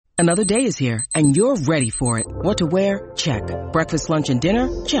Another day is here, and you're ready for it. What to wear? Check. Breakfast, lunch, and dinner?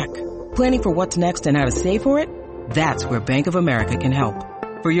 Check. Planning for what's next and how to save for it? That's where Bank of America can help.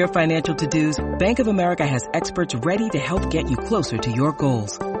 For your financial to-dos, Bank of America has experts ready to help get you closer to your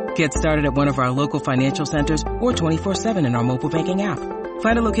goals. Get started at one of our local financial centers or 24/7 in our mobile banking app.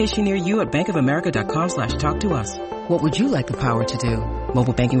 Find a location near you at bankofamerica.com/talktous. What would you like the power to do?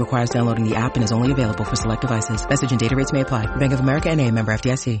 Mobile banking requires downloading the app and is only available for select devices. Message and data rates may apply. Bank of America N.A., member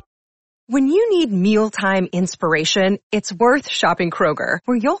FDIC. When you need mealtime inspiration, it's worth shopping Kroger,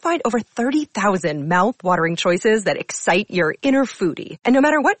 where you'll find over 30,000 mouth-watering choices that excite your inner foodie. And no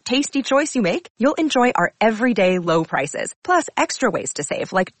matter what tasty choice you make, you'll enjoy our everyday low prices, plus extra ways to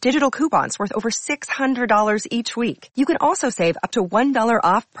save, like digital coupons worth over $600 each week. You can also save up to $1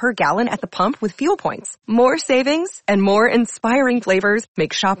 off per gallon at the pump with fuel points. More savings and more inspiring flavors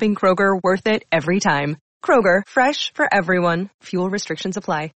make shopping Kroger worth it every time. Kroger, fresh for everyone. Fuel restrictions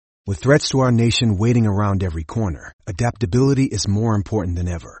apply. With threats to our nation waiting around every corner, adaptability is more important than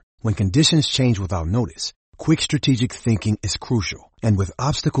ever. When conditions change without notice, quick strategic thinking is crucial. And with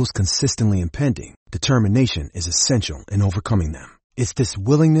obstacles consistently impending, determination is essential in overcoming them. It's this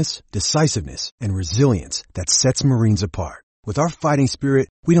willingness, decisiveness, and resilience that sets Marines apart. With our fighting spirit,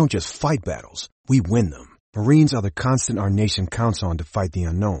 we don't just fight battles, we win them. Marines are the constant our nation counts on to fight the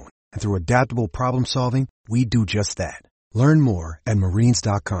unknown. And through adaptable problem solving, we do just that. Learn more at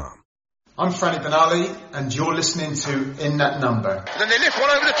Marines.com. I'm Franny Benali, and you're listening to In That Number. Then they lift one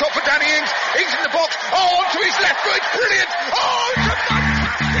over the top for Danny Ings. Ings in the box. Oh, onto his left foot. Brilliant. Oh, it's a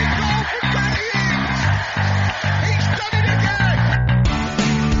fantastic goal from Danny Ings. He's done it again.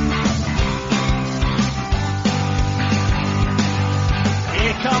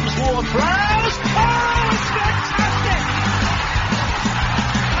 Here comes Ward-Prowse. Oh, it's fantastic.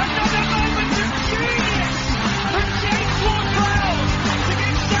 Another moment of genius from James Ward-Prowse to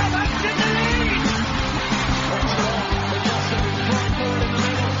give Southampton the lead.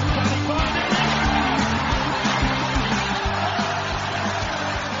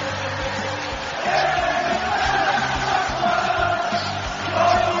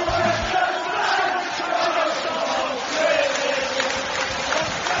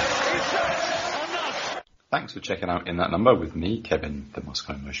 Thanks for checking out In That Number with me, Kevin, the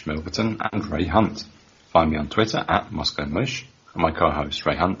Moscow Mush Milverton, and Ray Hunt. Find me on Twitter at Moscow Mush, and my co-host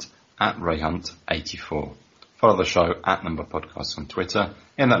Ray Hunt at RayHunt84. Follow the show at Number Podcast on Twitter,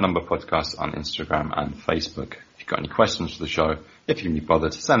 In That Number Podcast on Instagram and Facebook. If you've got any questions for the show, if you can be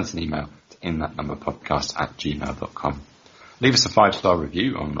bothered, send us an email to inthatnumberpodcast@gmail.com. Leave us a 5-star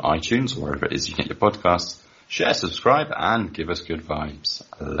review on iTunes or wherever it is you get your podcasts. Share, subscribe, and give us good vibes.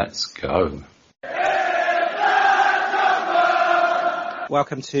 Let's go.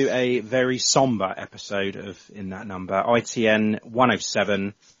 Welcome to a very sombre episode of In That Number, ITN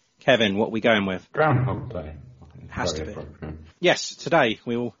 107. Kevin, what are we going with? Groundhog Day. Has to be. Yes, today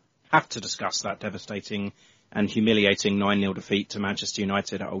we will have to discuss that devastating and humiliating 9-0 defeat to Manchester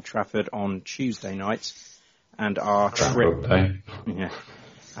United at Old Trafford on Tuesday night, and our trip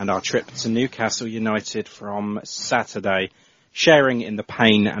to Newcastle United from Saturday. Sharing in the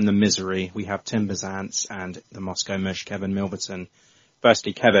pain and the misery, we have Tim Bazance and the Moscow Mush, Kevin Milverton.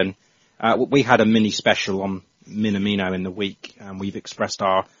 Firstly, Kevin, we had a mini special on Minamino in the week, and we've expressed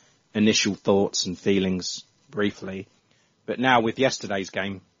our initial thoughts and feelings briefly. But now with yesterday's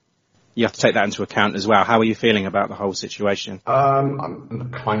game, you have to take that into account as well. How are you feeling about the whole situation? I'm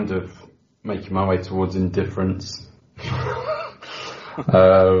kind of making my way towards indifference.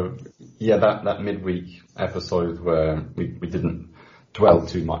 That midweek episode where we didn't dwell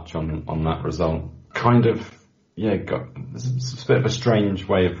too much on that result. Kind of, it's a bit of a strange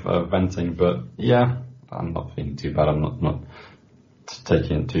way of venting, but I'm not feeling too bad. I'm not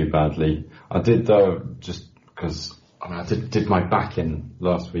taking it too badly. I did though, just because I did my back in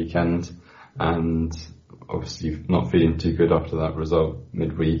last weekend, and obviously not feeling too good after that result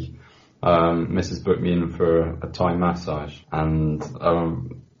midweek. Mrs. booked me in for a Thai massage, and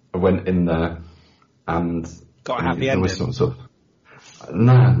I went in there and got a happy ending.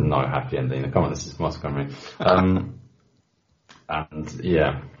 No happy ending. Come on, this is Moscow, right?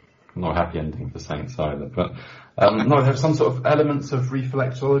 Not happy ending for Saints either. But there was some sort of elements of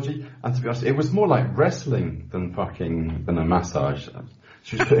reflexology, and to be honest, it was more like wrestling than a massage.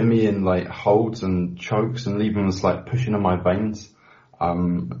 She was putting me in like holds and chokes and leaving us like pushing on my veins.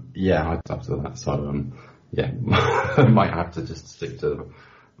 After that, so I might have to just stick to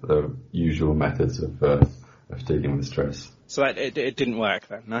the usual methods of dealing with stress. So it didn't work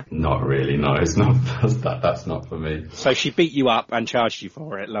then, no? Not really, no. It's not. That's not for me. So she beat you up and charged you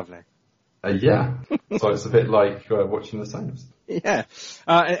for it. Lovely. So it's a bit like watching the Saints. Yeah.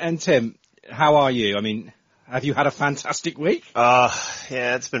 And Tim, how are you? I mean, have you had a fantastic week? Yeah,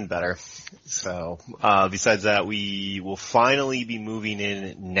 it's been better. So, besides that, we will finally be moving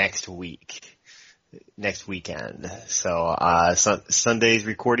in next weekend. So, Sunday's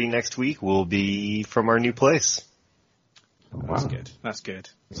recording next week will be from our new place. Wow. That's good.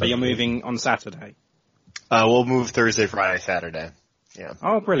 So you're moving on Saturday? We'll move Thursday, Friday, Saturday. Yeah.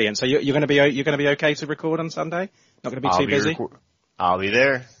 Oh, brilliant. So you're going to be okay to record on Sunday? Not going to be too busy? I'll be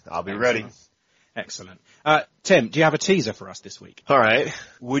there. I'll be ready. Excellent. Tim, do you have a teaser for us this week? All right.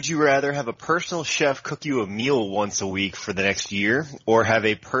 Would you rather have a personal chef cook you a meal once a week for the next year, or have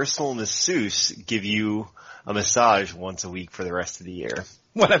a personal masseuse give you a massage once a week for the rest of the year?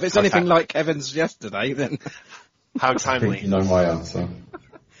 Well, if it's anything like Kevin's yesterday, then how timely. You know my answer.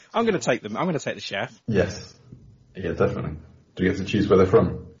 I'm going to take the chef. Yes. Yeah, definitely. Do you get to choose where they're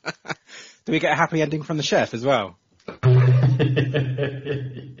from? Do we get a happy ending from the chef as well?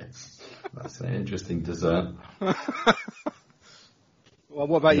 Yes. That's an interesting dessert. Well,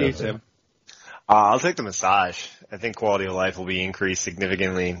 what about you, Tim? I'll take the massage. I think quality of life will be increased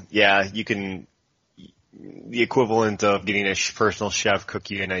significantly. Yeah, you can, the equivalent of getting a personal chef cook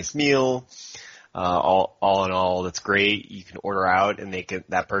you a nice meal. All in all, that's great. You can order out and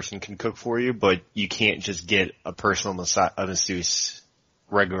that person can cook for you, but you can't just get a personal masseuse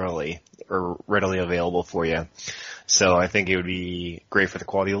regularly or readily available for you. So I think it would be great for the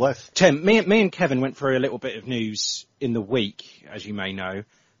quality of life. Tim, me and Kevin went through a little bit of news in the week, as you may know,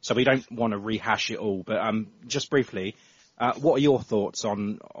 so we don't want to rehash it all, but just briefly, what are your thoughts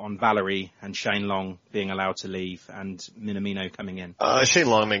on Valerie and Shane Long being allowed to leave and Minamino coming in? Shane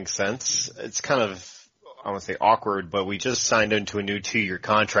Long makes sense. It's kind of, I won't say awkward, but we just signed into a new 2-year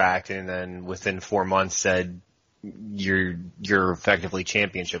contract and then within 4 months said you're effectively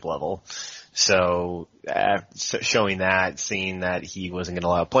championship level. So showing that, seeing that he wasn't going to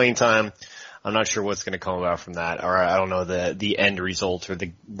allow playing time, I'm not sure what's going to come about from that, or I don't know the end result or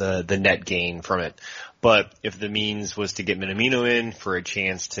the net gain from it. But if the means was to get Minamino in for a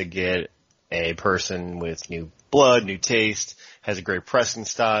chance to get a person with new blood, new taste, has a great pressing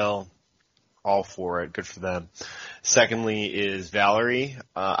style, all for it, good for them. Secondly is Valerie.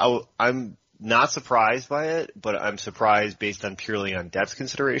 I'm not surprised by it, but I'm surprised based on purely on depth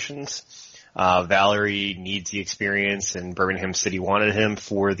considerations. Valerie needs the experience, and Birmingham City wanted him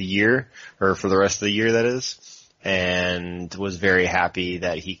for the year, or for the rest of the year, that is, and was very happy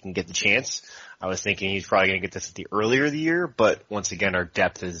that he can get the chance. I was thinking he's probably going to get this at the earlier of the year, but once again, our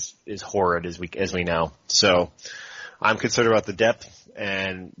depth is horrid as we know. So I'm concerned about the depth,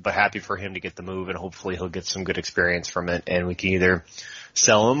 but happy for him to get the move, and hopefully he'll get some good experience from it, and we can either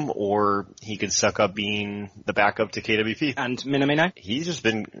sell him or he could suck up being the backup to KWP. And Minamino? He's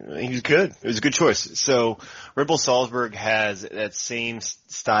good. It was a good choice. So Red Bull Salzburg has that same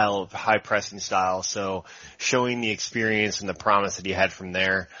style of high pressing style, so showing the experience and the promise that he had from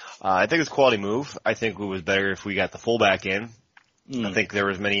there, I think it was a quality move. I think it was better if we got the fullback in. I think there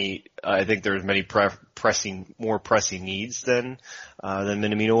was many more pressing needs than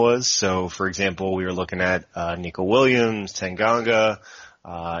Minamino was. So, for example, we were looking at Nico Williams, Tanganga,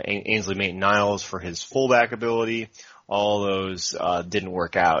 Ainsley Maitland-Niles for his fullback ability. All those didn't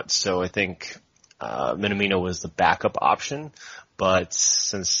work out. So I think Minamino was the backup option. But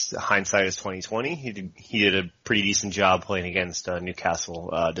since hindsight is 2020, he did a pretty decent job playing against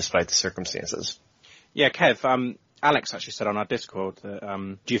Newcastle despite the circumstances. Yeah, Kev. Alex actually said on our Discord that,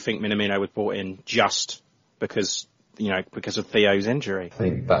 do you think Minamino was brought in just because of Theo's injury? I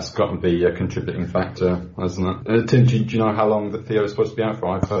think that's got to be a contributing factor, hasn't it? Tim, do you know how long that Theo is supposed to be out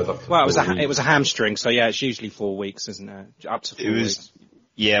for? I've heard up to 4 weeks. It was a hamstring, so yeah, it's usually 4 weeks, isn't it? Up to 4 weeks.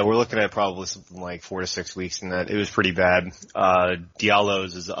 Yeah, we're looking at probably something like 4 to 6 weeks in that. It was pretty bad.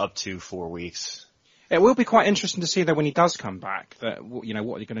 Diallo's is up to 4 weeks. It will be quite interesting to see though when he does come back, that, what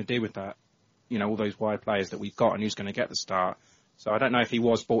are you going to do with that? All those wide players that we've got and who's going to get the start. So I don't know if he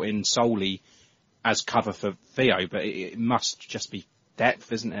was brought in solely as cover for Theo, but it must just be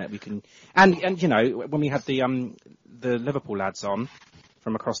depth, isn't it? We can, and when we had the Liverpool lads on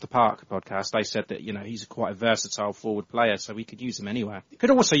from Across the Park podcast, they said that, he's quite a versatile forward player, so we could use him anywhere.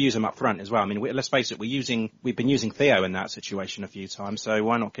 Could also use him up front as well. I mean, let's face it, we've been using Theo in that situation a few times, so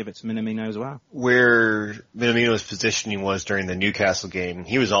why not give it to Minamino as well? Where Minamino's positioning was during the Newcastle game,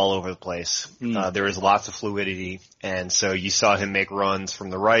 he was all over the place. There was lots of fluidity, and so you saw him make runs from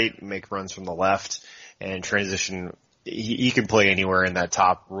the right, make runs from the left, and transition. He can play anywhere in that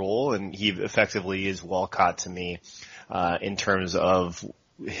top role, and he effectively is Walcott to me. In terms of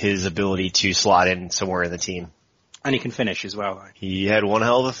his ability to slot in somewhere in the team. And he can finish as well, though. He had one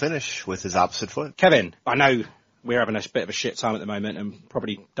hell of a finish with his opposite foot. Kevin, I know we're having a bit of a shit time at the moment and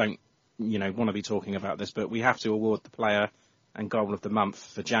probably don't, want to be talking about this, but we have to award the player and goal of the month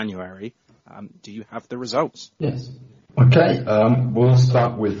for January. Do you have the results? Yes. Okay, we'll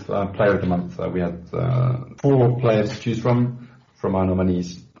start with player of the month. We had 4 players to choose from our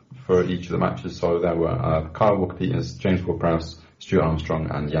nominees for each of the matches. So there were Kyle Walker-Peters, James Ward-Prowse, Stuart Armstrong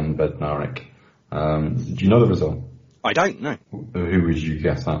and Jan Bednarek. Do you know the result? I don't know. Who would you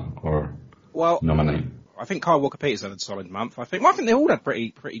guess at or nominate? I think Kyle Walker-Peters had a solid month. I think they all had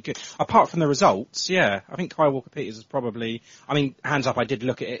pretty good. Apart from the results, yeah. I think Kyle Walker-Peters is probably, hands up, I did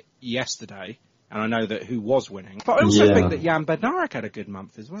look at it yesterday, and I know that who was winning. But I also think that Jan Bednarek had a good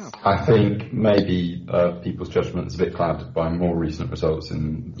month as well. I think maybe people's judgment is a bit clouded by more recent results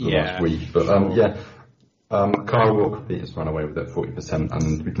in the last week. But Kyle Walker-Peters ran away with it 40%,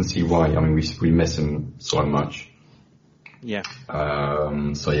 and we can see why. We miss him so much. Yeah. I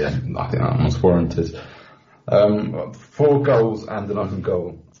think that was warranted. 4 goals and an open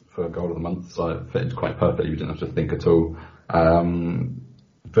goal for goal of the month, so it fitted quite perfectly. We didn't have to think at all.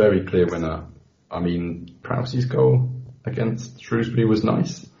 Very clear winner. Prowse's goal against Shrewsbury was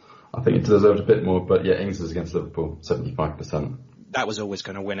nice. I think it deserved a bit more, but Ings' against Liverpool, 75%. That was always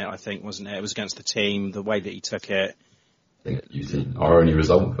going to win it, I think, wasn't it? It was against the team, the way that he took it. I think usually our only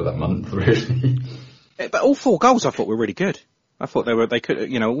result for that month, really. But all 4 goals I thought were really good. I thought they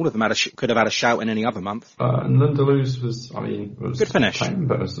could, all of them could have had a shout in any other month. And Lindeloo's was good finish. But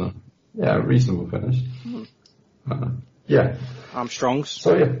it was a reasonable finish. Armstrong's.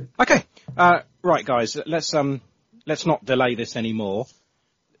 So Okay. Right, guys. Let's not delay this anymore.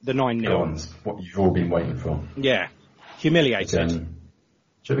 The 9-0. What you've all been waiting for. Yeah. Humiliated. Do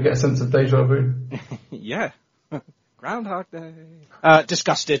you ever get a sense of deja vu? Yeah. Groundhog Day.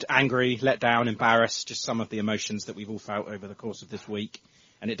 Disgusted, angry, let down, embarrassed, just some of the emotions that we've all felt over the course of this week.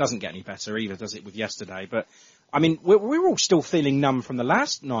 And it doesn't get any better either, does it, with yesterday? But, we're all still feeling numb from the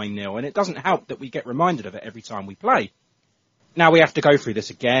last 9-0, and it doesn't help that we get reminded of it every time we play. Now we have to go through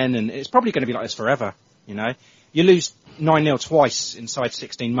this again, and it's probably going to be like this forever, You lose 9-0 twice inside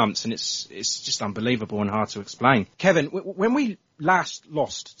 16 months, and it's just unbelievable and hard to explain. Kevin, when we last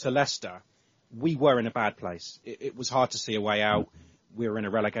lost to Leicester, we were in a bad place. It was hard to see a way out. We were in a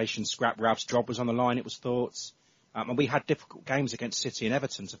relegation scrap. Ralph's job was on the line, it was thought. And we had difficult games against City and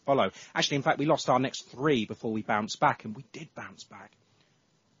Everton to follow. Actually, in fact, we lost our next 3 before we bounced back, and we did bounce back.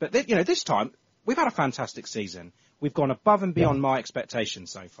 But, this time, we've had a fantastic season. We've gone above and beyond my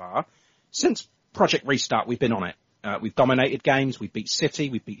expectations so far. Since Project Restart, we've been on it. We've dominated games. We've beat City.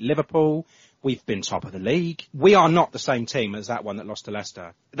 We've beat Liverpool. We've been top of the league. We are not the same team as that one that lost to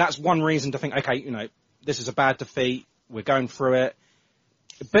Leicester. That's one reason to think, okay, this is a bad defeat. We're going through it.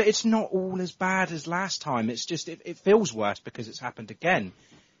 But it's not all as bad as last time. It's just, it feels worse because it's happened again.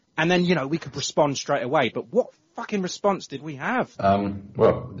 And then, we could respond straight away. But what fucking response did we have?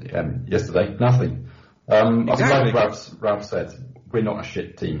 Yesterday, nothing. Exactly. Ralph said, we're not a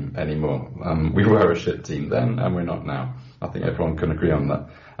shit team anymore. We were a shit team then, and we're not now. I think everyone can agree on that.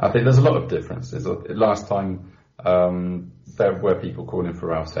 I think there's a lot of differences. Last time, there were people calling for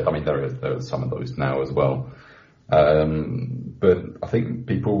Ralph's head. There are some of those now as well. But I think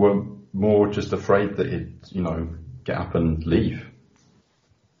people were more just afraid that he'd, get up and leave.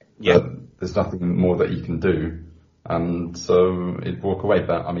 Yeah. But there's nothing more that he can do. And so he'd walk away.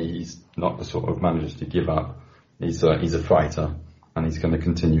 But, he's not the sort of manager to give up. He's a fighter, and he's going to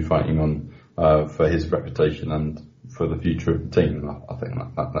continue fighting on for his reputation and for the future of the team. I think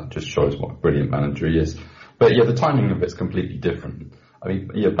that just shows what a brilliant manager he is. But the timing of it's completely different.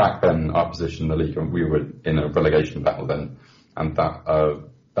 Back then, our position in the league, we were in a relegation battle then, and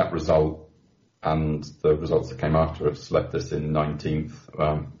that result and the results that came after us left us in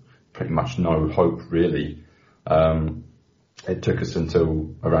 19th. Pretty much no hope, really. It took us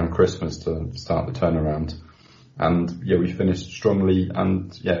until around Christmas to start the turnaround. And we finished strongly,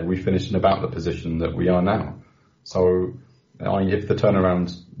 and we finished in about the position that we are now. So, if the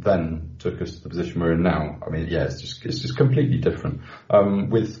turnaround then took us to the position we're in now, it's just completely different.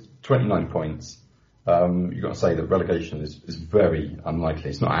 With 29 points, you've got to say that relegation is very unlikely.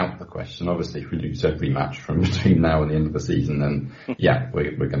 It's not out of the question. Obviously, if we lose every match from between now and the end of the season, then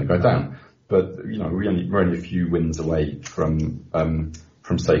we're going to go down. But we're only a few wins away from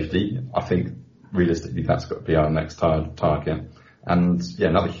safety. I think realistically that's got to be our next target. And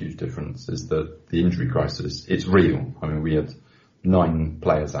another huge difference is that the injury crisis, it's real. We had 9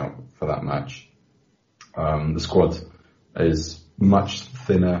 players out for that match. The squad is much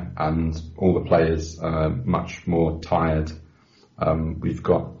thinner and all the players are much more tired. We've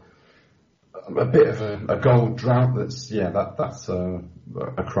got a bit of a goal drought that's a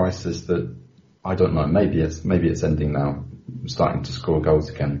crisis that I don't know. Maybe it's ending now, starting to score goals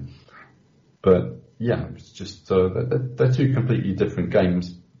again. But yeah, it's just they're two completely different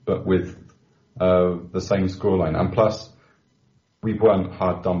games, but with the same scoreline. And plus, we weren't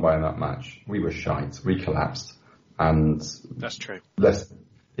hard done by in that match. We were shite. We collapsed, and that's true.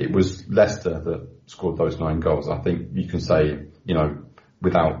 It was Leicester that scored those 9 goals. I think you can say,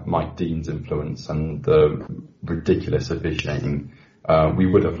 without Mike Dean's influence and the ridiculous officiating, we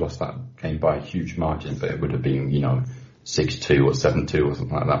would have lost that game by a huge margin, but it would have been, 6-2 or 7-2 or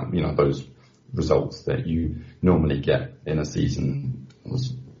something like that. Those results that you normally get in a season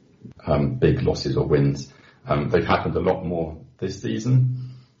was big losses or wins. They've happened a lot more this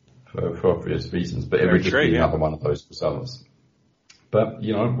season for obvious reasons, but it would just be another one of those results. But,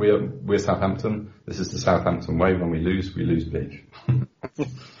 we're Southampton. This is the Southampton way. When we lose big.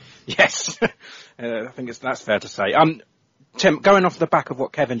 Yes. I think that's fair to say. Tim, going off the back of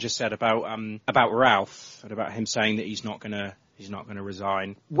what Kevin just said about Ralph and about him saying that he's not gonna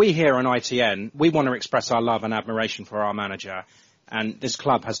resign. We here on ITN, we want to express our love and admiration for our manager, and this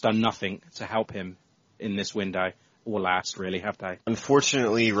club has done nothing to help him in this window or last, really, have they?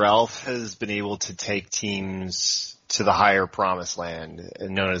 Unfortunately, Ralph has been able to take teams to the higher promised land,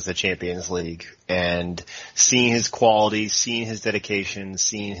 known as the Champions League, and seeing his quality, seeing his dedication,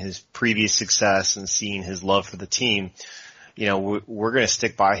 seeing his previous success, and seeing his love for the team, we're going to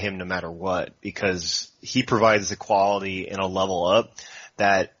stick by him no matter what, because he provides the quality and a level up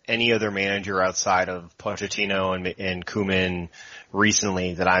that any other manager outside of Pochettino and Koeman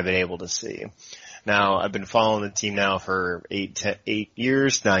recently that I've been able to see. Now, I've been following the team now for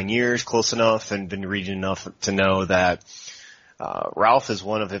 9 years, close enough, and been reading enough to know that Ralph is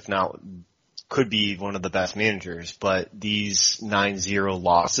one of, if not, could be one of the best managers, but these 9-0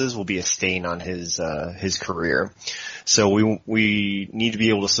 losses will be a stain on his career. So we need to be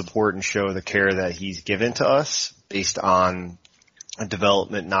able to support and show the care that he's given to us based on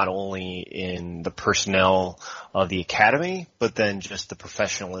development not only in the personnel of the academy, but then just the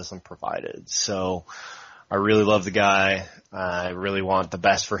professionalism provided. So I really love the guy. I really want the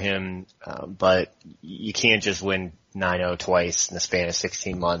best for him, but you can't just win 9-0 twice in the span of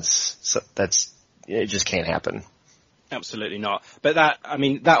 16 months. So it just can't happen. Absolutely not. But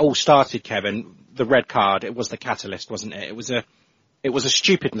that all started, Kevin, the red card. It was the catalyst, wasn't it? It was a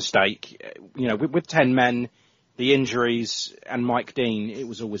stupid mistake. With 10 men, the injuries and Mike Dean, it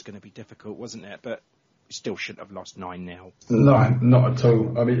was always going to be difficult, wasn't it? But we still shouldn't have lost 9-0. No, not at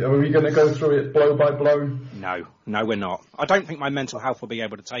all. I mean, are we going to go through it blow by blow? No, we're not. I don't think my mental health will be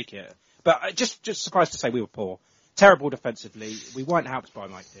able to take it. But just suffice to say, we were poor. Terrible defensively. We weren't helped by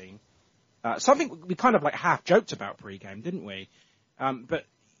Mike Dean. Something we kind of half joked about pre-game, didn't we? But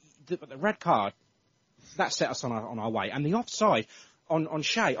the red card, that set us on our way. And the offside on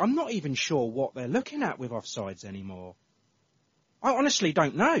Shea, I'm not even sure what they're looking at with offsides anymore. I honestly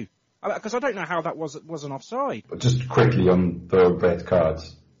don't know. Because I don't know how that was an offside. Just quickly on the red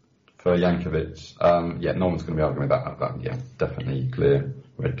cards for Jankovic. No one's going to be arguing with that. Yeah, definitely clear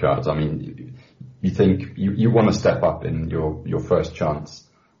red cards. I mean, you think you want to step up in your first chance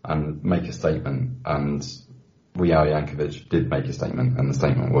and make a statement, and Jankovic did make a statement, and the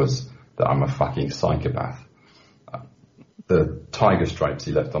statement was that I'm a fucking psychopath. The tiger stripes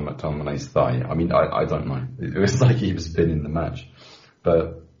he left on McTominay's thigh, I mean, I don't know. It was like he was spinning the match.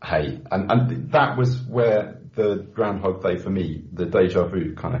 But hey, and that was where the Groundhog Day for me, the deja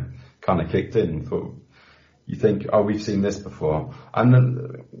vu kind of kicked in. For you think, we've seen this before, and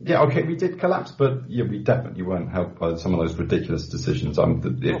then we did collapse, but we definitely weren't helped by some of those ridiculous decisions.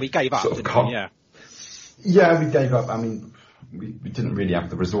 We gave up, didn't we? Yeah, we gave up. I mean, we didn't really have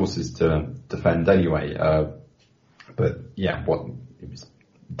the resources to defend anyway. But it was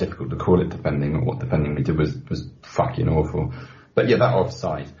difficult to call it defending, but what defending we did was fucking awful. But that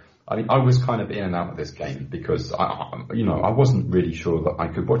offside. I mean, I was kind of in and out of this game because I wasn't really sure that I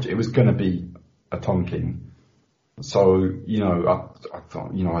could watch it. It was going to be a tonking. So, I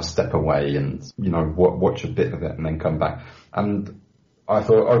thought, I step away and, watch a bit of it and then come back. And I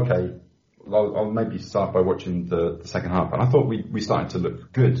thought, okay, I'll maybe start by watching the second half. And I thought we started to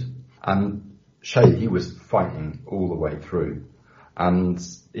look good. And Shea, he was fighting all the way through. And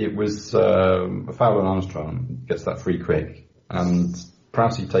it was a foul on Armstrong, gets that free quick. And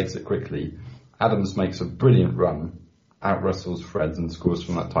Prowsey takes it quickly. Adams makes a brilliant run, out-wrestles Fred and scores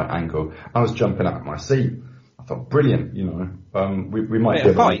from that tight angle. I was jumping out of my seat. I thought, brilliant, we might be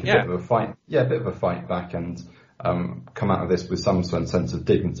able to make a bit of a fight. Yeah, a bit of a fight back and come out of this with some sense of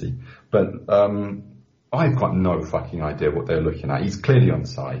dignity. But I've got no fucking idea what they're looking at. He's clearly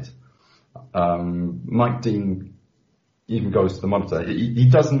onside. Mike Dean even goes to the monitor. He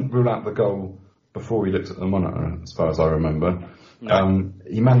doesn't rule out the goal before he looked at the monitor, as far as I remember. No.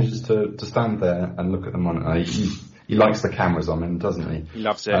 He manages to stand there and look at the monitor. He likes the cameras on him, doesn't he? He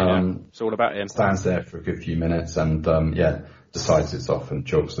loves it. Yeah. It's all about him. Stands there for a good few minutes and decides it's off and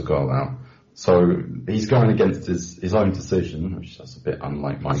chalks the goal out. So he's going against his own decision, which is a bit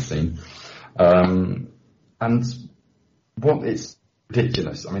unlike my team. And what it's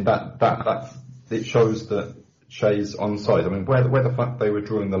ridiculous. I mean that it shows that Shea's onside. I mean where the fuck they were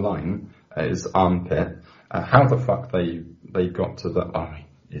drawing the line is armpit. How the fuck they got to the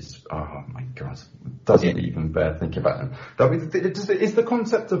oh my god, it doesn't even bear thinking about it. I mean, is the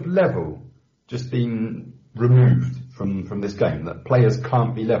concept of level just been removed from this game, that players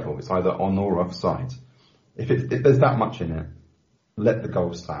can't be level? It's either on or offside. If there's that much in it, let the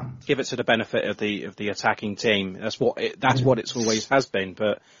goal stand. Give it to the benefit of the attacking team. That's what it's always has been.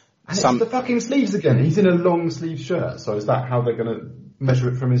 But it's the fucking sleeves again. He's in a long sleeve shirt, so is that how they're going to measure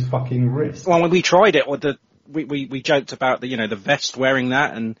it from his fucking wrist? Well, when we tried it, we joked about the vest wearing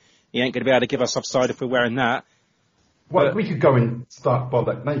that, and he ain't going to be able to give us offside if we're wearing that. Well, we could go and start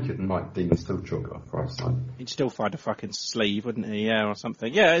bollocks naked and Mike Dean still chalk it off for offside. He'd still find a fucking sleeve, wouldn't he? Yeah, or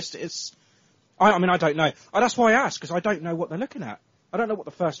something. Yeah, it's. I mean, I don't know. That's why I ask, because I don't know what they're looking at. I don't know what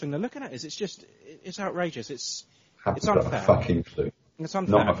the first thing they're looking at is. It's outrageous. It's unfair. Got a fucking clue. It's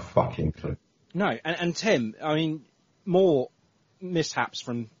unfair. Not a fucking clue. No, and Tim, I mean, more mishaps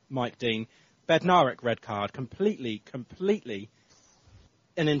from Mike Dean. Bednarek red card, completely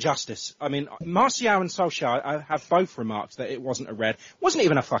an injustice. I mean, Martial and Solskjaer have both remarked that it wasn't a red. It wasn't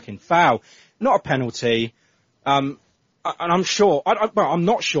even a fucking foul. Not a penalty. And I'm sure, I'm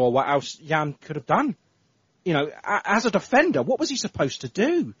not sure what else Jan could have done. As a defender, what was he supposed to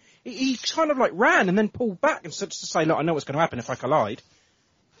do? He kind of ran and then pulled back and said to say, look, I know what's going to happen if I collide.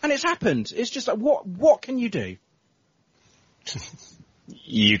 And it's happened. It's just like, what can you do?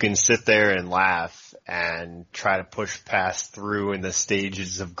 You can sit there and laugh and try to push past through in the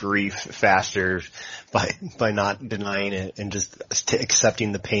stages of grief faster by not denying it and just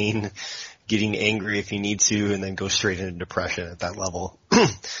accepting the pain, getting angry if you need to, and then go straight into depression at that level.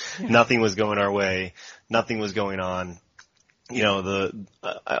 Nothing was going our way. Nothing was going on.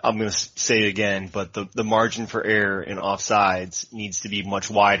 I'm going to say it again, but the margin for error in offsides needs to be much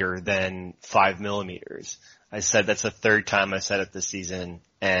wider than 5 millimeters. I said that's the third time I said it this season,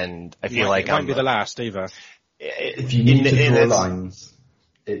 and I feel like it won't be the last either. If you need to draw lines,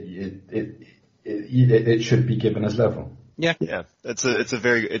 it should be given as level. Yeah. Yeah. And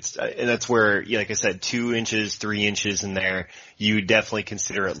that's where, like I said, 2 inches, 3 inches in there, you definitely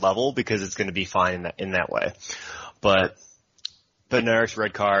consider it level because it's going to be fine in that way. But Bednarek's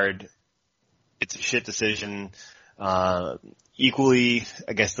red card, it's a shit decision. Equally,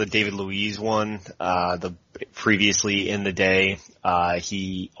 I guess the David Luiz one, previously in the day,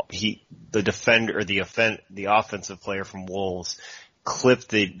 the defender or the offensive player from Wolves clipped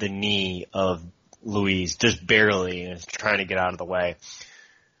the knee of Luiz just barely and is trying to get out of the way.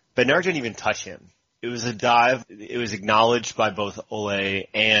 Bednarek didn't even touch him. It was a dive. It was acknowledged by both Ole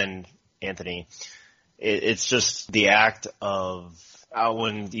and Anthony. It's just the act of, I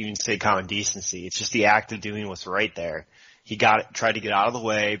wouldn't even say common decency. It's just the act of doing what's right there. He tried to get out of the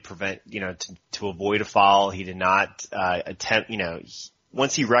way, to avoid a foul. He did not, attempt,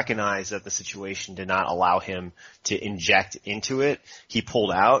 once he recognized that the situation did not allow him to inject into it, he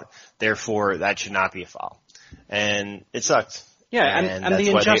pulled out. Therefore, that should not be a foul. And it sucked. Yeah, and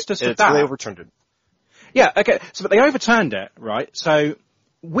the injustice of that. They overturned it. Yeah, okay. So, but they overturned it, right? So,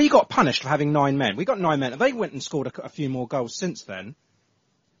 we got punished for having 9 men. We got 9 men, and they went and scored a few more goals since then.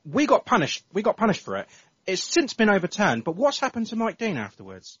 We got punished for it. It's since been overturned, but what's happened to Mike Dean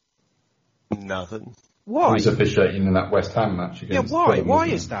afterwards? Nothing. Why? He was officiating in that West Ham match against Fulham. Why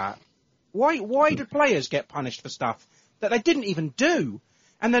is that? Why do players get punished for stuff that they didn't even do?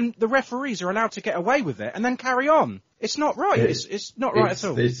 And then the referees are allowed to get away with it and then carry on. It's not right. It's not right at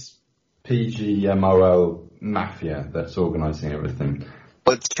all. It's PGMOL mafia that's organising everything.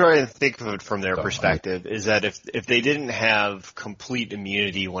 Let's try and think of it from their perspective, is that if they didn't have complete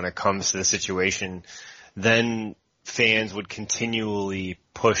immunity when it comes to the situation, then fans would continually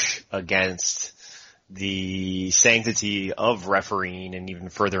push against the sanctity of refereeing and even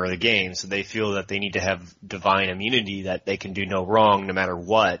further the game. So they feel that they need to have divine immunity, that they can do no wrong no matter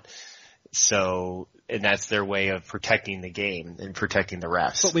what. So, and that's their way of protecting the game and protecting the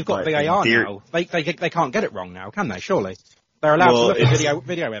refs. But we've got VAR now. They can't get it wrong now, can they? Surely. They're allowed to look at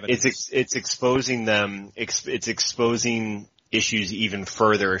video evidence. It's exposing them. It's exposing issues even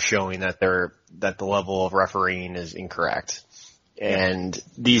further, showing that the level of refereeing is incorrect. And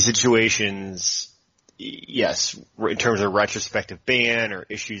these situations, yes, in terms of retrospective ban or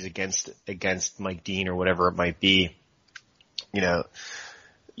issues against Mike Dean or whatever it might be,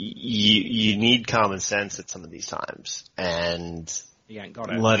 you need common sense at some of these times, and he ain't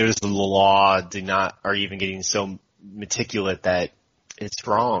got it. Letters of the law are even getting so meticulous that it's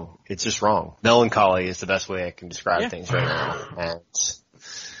wrong. It's just wrong. Melancholy is the best way I can describe things right now. And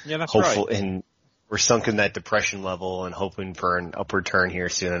that's hopeful, right. And we're sunk in that depression level and hoping for an upward turn here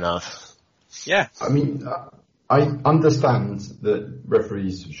soon enough. Yeah. I mean, I understand that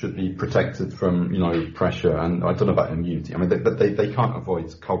referees should be protected from, pressure, and I don't know about immunity. I mean, they can't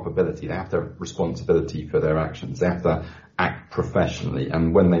avoid culpability. They have to have responsibility for their actions. They have to act professionally,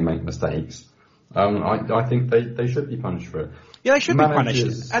 and when they make mistakes, I think they should be punished for it. Yeah, they should be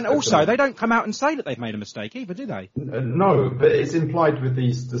punished. And also, they don't come out and say that they've made a mistake either, do they? No, but it's implied with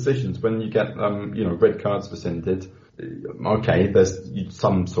these decisions. When you get, red cards rescinded, okay, there's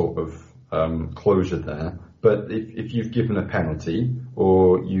some sort of closure there. But if you've given a penalty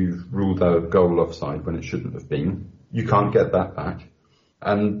or you've ruled a goal offside when it shouldn't have been, you can't get that back.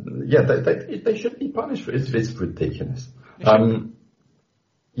 And yeah, they should be punished for it. It's ridiculous.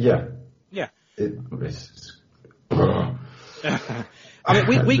 Yeah. It's I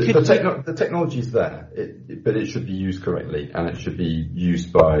mean, we could. The technology's there, but it should be used correctly, and it should be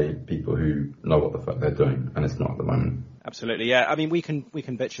used by people who know what the fuck they're doing, and it's not at the moment. Absolutely, yeah. I mean, we can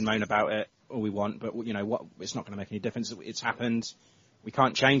bitch and moan about it all we want, but what? It's not going to make any difference. It's happened. We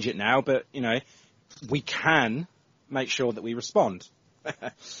can't change it now, but we can make sure that we respond.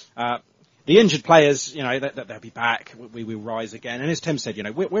 The injured players, they'll be back. We will rise again. And as Tim said,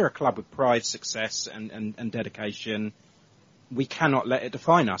 we're a club with pride, success, and dedication. We cannot let it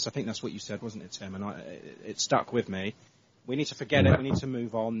define us. I think that's what you said, wasn't it, Tim? And it stuck with me. We need to forget it. We need to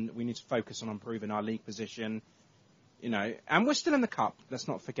move on. We need to focus on improving our league position. And we're still in the cup. Let's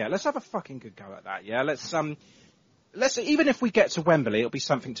not forget. Let's have a fucking good go at that. Yeah. Let's even if we get to Wembley, it'll be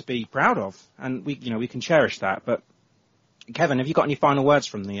something to be proud of, and we can cherish that. But Kevin, have you got any final words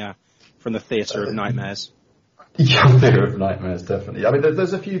from the Theatre of Nightmares? Yeah, Theatre of Nightmares, definitely. I mean,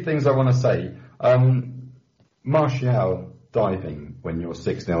 there's a few things I want to say. Martial diving when you're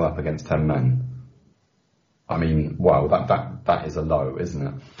 6-0 up against 10 men. I mean, wow, that is a low, isn't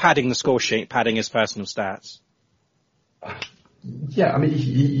it? Padding the score sheet, padding his personal stats. Yeah, I mean,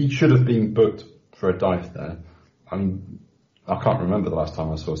 he should have been booked for a dive there. I mean, I can't remember the last time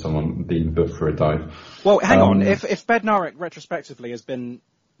I saw someone being booked for a dive. Well, hang on. If Bednarek retrospectively has been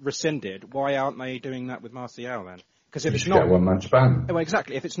rescinded, why aren't they doing that with Martial then? Because if it's not get one match ban. Well,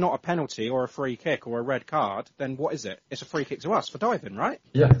 exactly. If it's not a penalty or a free kick or a red card, then what is it? It's a free kick to us for diving, right?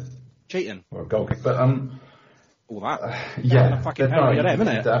 Yeah. Cheating. Or a goal kick, but all that. Yeah. A fucking penalty at him,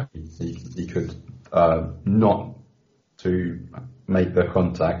 isn't it? He could not to make the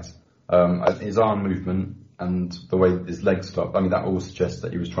contact. His arm movement and the way his legs stopped. I mean, that all suggests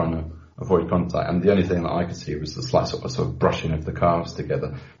that he was trying to avoid contact, and the only thing that I could see was the slight sort of brushing of the calves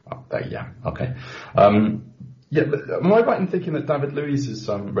together. Yeah, okay. Yeah, but am I right in thinking that David Luiz's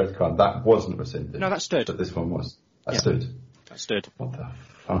red card, that wasn't rescinded? No, that stood. But this one was. That Yeah. stood. That stood. What the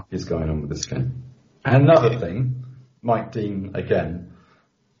fuck is going on with this game? Another thing, Mike Dean again.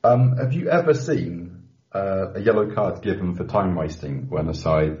 Have you ever seen a yellow card given for time wasting when a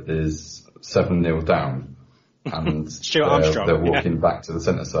side is 7-0 down and Stuart Armstrong, they're walking back to the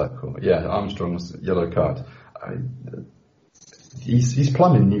centre circle? Yeah, Armstrong's yellow card. He's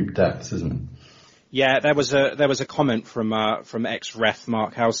plumbing new depths, isn't he? Yeah, there was a comment from ex-ref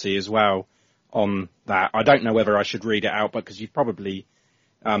Mark Halsey as well on that. I don't know whether I should read it out, but because you've probably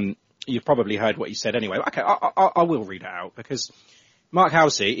heard what he said anyway. Okay, I will read it out because Mark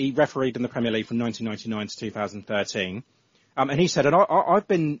Halsey, he refereed in the Premier League from 1999 to 2013, and he said, and I've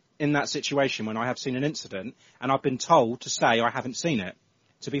been in that situation when I have seen an incident and I've been told to say I haven't seen it.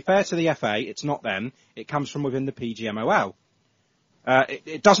 To be fair to the FA, it's not them. It comes from within the PGMOL.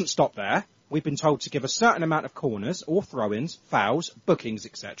 It doesn't stop there. We've been told to give a certain amount of corners or throw-ins, fouls, bookings,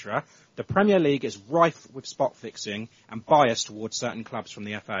 etc. The Premier League is rife with spot fixing and bias towards certain clubs from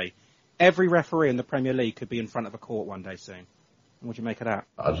the FA. Every referee in the Premier League could be in front of a court one day soon. What do you make of that?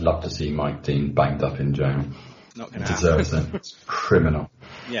 I'd love to see Mike Dean banged up in jail. Not going to happen. Deserves it. It's criminal.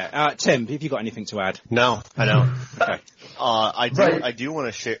 Yeah. Tim, have you got anything to add? No, I don't. Okay. I do want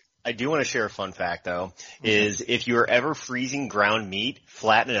to share. I do want to share a fun fact though, is if you are ever freezing ground meat,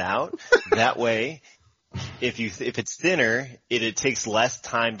 flatten it out. That way, if it's thinner, it takes less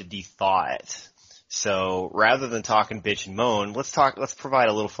time to de-thaw it. So rather than talk and bitch and moan, let's provide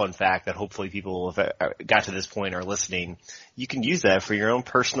a little fun fact that hopefully people have got to this point are listening. You can use that for your own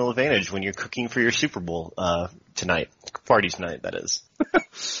personal advantage when you're cooking for your Super Bowl, party tonight, that is.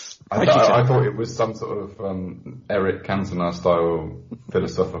 I thought it was some sort of Eric Cantona style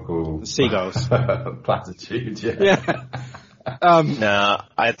philosophical seagulls platitude. Yeah. No,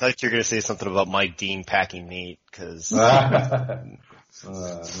 I thought you were going to say something about Mike Dean packing meat because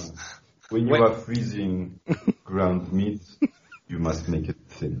when you are freezing ground meat, you must make it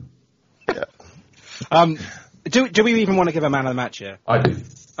thin. Yeah. Do we even want to give a man of the match here? I do.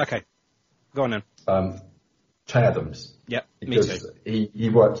 Okay, go on then. Che Adams. Yep, me too. He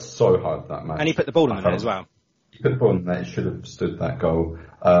worked so hard that match. And he put the ball in the net as well. He put the ball in the net. He should have stood that goal.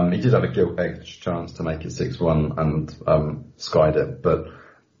 He did have a gilt-edged chance to make it 6-1 and skied it, but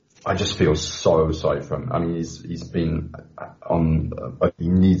I just feel so sorry for him. I mean, he's been on. He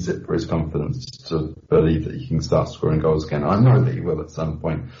needs it for his confidence to believe that he can start scoring goals again. I know that he will at some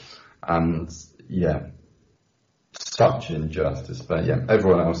point, and yeah, such injustice. But yeah,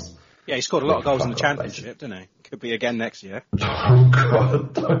 everyone else. Yeah, he scored a lot of goals in the championship, didn't he? Could be again next year. Oh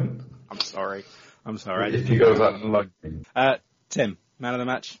God, don't. I'm sorry. If he goes out and lucky. Tim, man of the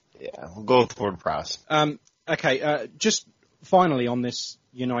match. Yeah, we'll go with Ward-Prowse. Okay, just finally on this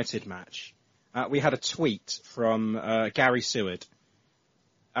United match, we had a tweet from Gary Seward.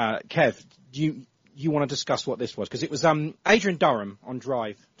 Kev, do you want to discuss what this was? Because it was Adrian Durham on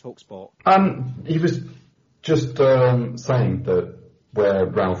Drive TalkSport. He was just saying that where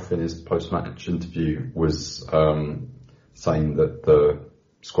Ralph in his post-match interview was saying that the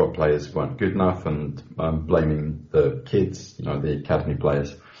squad players weren't good enough and blaming the kids, the academy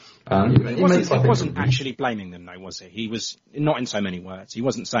players. He wasn't actually blaming them, though, was he? He was, not in so many words. He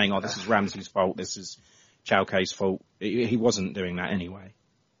wasn't saying, this is Ramsey's fault, this is Chalke's fault. He wasn't doing that anyway.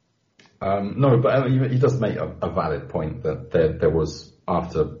 No, but he does make a valid point that there was,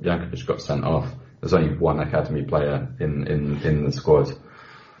 after Jankovic got sent off, there's only one academy player in the squad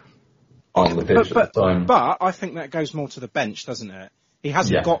on the pitch at the time. But I think that goes more to the bench, doesn't it? He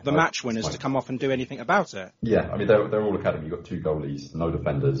hasn't got the match winners to come off and do anything about it. Yeah, I mean, they're all academy. You've got 2 goalies, no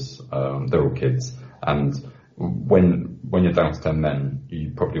defenders, they're all kids. And when you're down to 10 men,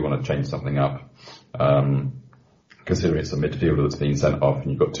 you probably want to change something up. Considering it's a midfielder that's being sent off and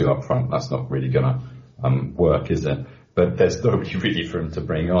you've got 2 up front, that's not really going to work, is it? But there's nobody really for him to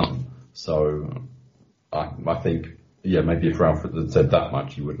bring on. So I think, maybe if Ralph had said that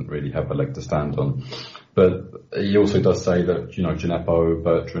much, he wouldn't really have a leg to stand on. But he also does say that, Gineppo,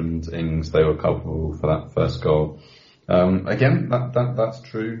 Bertrand, Ings, they were culpable for that first goal. Again, that's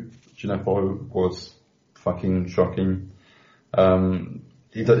true. Gineppo was fucking shocking.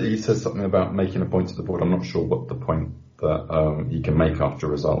 He says something about making a point to the board. I'm not sure what the point that he can make after a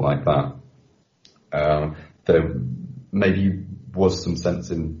result like that. There maybe was some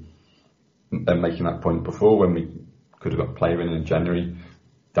sense in making that point before when we could have got a player in January.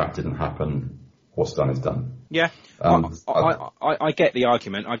 That didn't happen. What's done is done. Yeah, I get the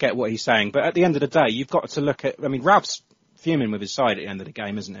argument. I get what he's saying. But at the end of the day, you've got to look at... I mean, Ralph's fuming with his side at the end of the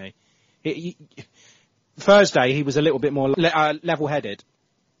game, isn't he? Thursday, he was a little bit more level-headed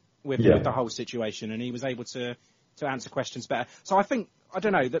with the whole situation, and he was able to answer questions better. So I think, I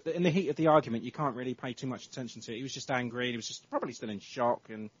don't know, that in the heat of the argument, you can't really pay too much attention to it. He was just angry. He was just probably still in shock.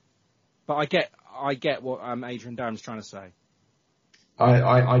 But I get what Adrian Durham's trying to say.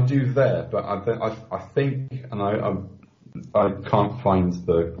 I do there, but I think, and I can't find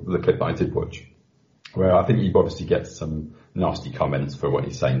the clip that I did watch, where I think he obviously gets some nasty comments for what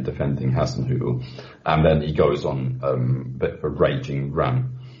he's saying defending Hasenhüttl, and then he goes on a bit of a raging rant,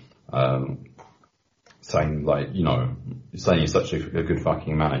 saying saying he's such a good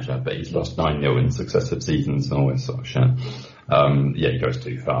fucking manager, but he's lost 9-0 in successive seasons and all this sort of shit. He goes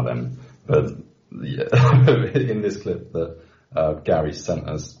too far then. But in this clip that Gary sent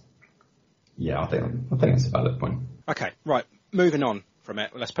us, I think it's a valid point. Okay, right. Moving on from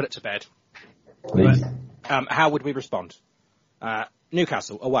it, let's put it to bed. Please. How would we respond?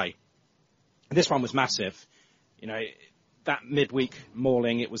 Newcastle away. This one was massive. That midweek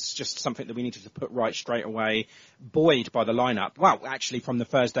mauling, it was just something that we needed to put right straight away. Buoyed by the lineup. Well, actually, from the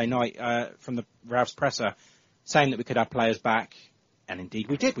Thursday night, from the Ralph's presser, saying that we could have players back. And indeed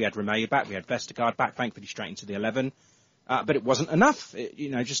we did. We had Romeu back, we had Vestergaard back, thankfully straight into the 11. But it wasn't enough.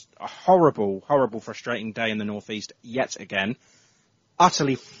 Just a horrible, horrible, frustrating day in the Northeast yet again.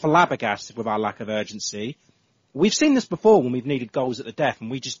 Utterly flabbergasted with our lack of urgency. We've seen this before when we've needed goals at the death and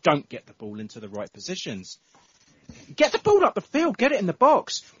we just don't get the ball into the right positions. Get the ball up the field, get it in the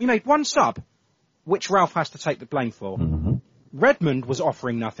box. We made one sub, which Ralph has to take the blame for. Mm-hmm. Redmond was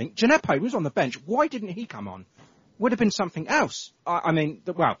offering nothing. Gineppo was on the bench. Why didn't he come on? Would have been something else.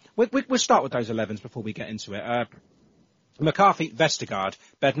 We'll start with those 11s before we get into it. McCarthy, Vestergaard,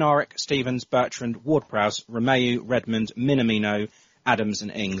 Bednarek, Stevens, Bertrand, Ward-Prowse, Romeu, Redmond, Minamino, Adams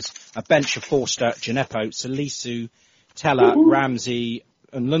and Ings. A bench of Forster, Djenepo, Salisu, Teller, Ramsey,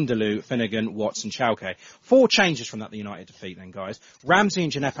 and Lundalu, Finnegan, Watts and Chalke. 4 changes from that United defeat then, guys. Ramsey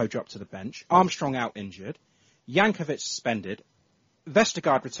and Djenepo dropped to the bench. Armstrong out injured. Jankovic suspended.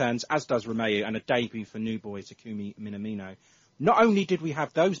 Vestergaard returns, as does Romeu, and a debut for new boy Takumi Minamino. Not only did we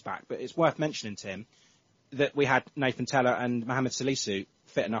have those back, but it's worth mentioning, Tim, that we had Nathan Teller and Mohamed Salisu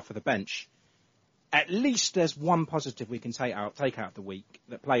fit enough for the bench. At least there's one positive we can take out of the week,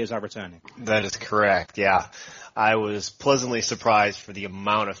 that players are returning. That is correct, yeah. I was pleasantly surprised for the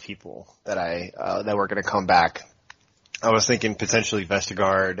amount of people that that were going to come back. I was thinking potentially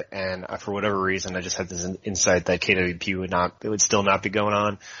Vestergaard, and for whatever reason, I just had this insight that KWP would still not be going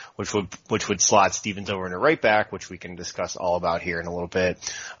on, which would slot Stevens over into right back, which we can discuss all about here in a little bit.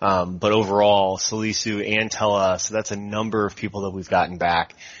 But overall, Salisu and Tella, so that's a number of people that we've gotten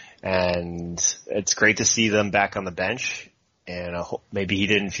back, and it's great to see them back on the bench. And maybe he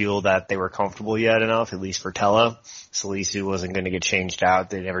didn't feel that they were comfortable yet enough, at least for Tella. Salisu wasn't going to get changed out.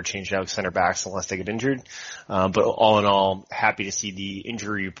 They never changed out center backs unless they get injured. But all in all, happy to see the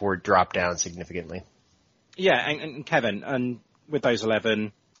injury report drop down significantly. Yeah, and Kevin, and with those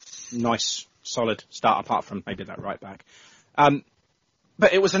 11, nice, solid start apart from maybe that right back.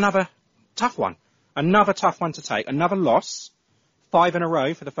 But it was another tough one. Another tough one to take. Another loss. 5 in a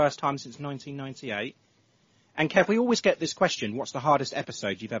row for the first time since 1998. And Kev, we always get this question, what's the hardest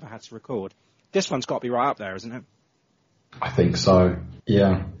episode you've ever had to record? This one's got to be right up there, isn't it? I think so,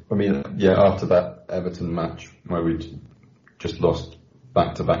 yeah. I mean, yeah, after that Everton match where we just lost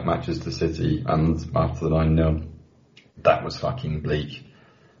back-to-back matches to City, and after the 9-0, that was fucking bleak.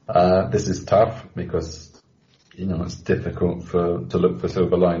 This is tough because, it's difficult to look for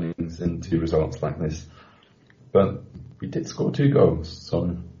silver linings in 2 results like this. But we did score 2 goals,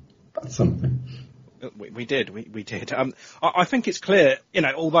 so that's something. We did. I think it's clear,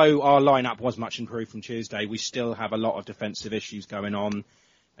 although our lineup was much improved from Tuesday, we still have a lot of defensive issues going on.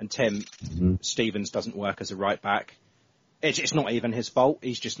 And Tim, Stevens doesn't work as a right back. It's not even his fault.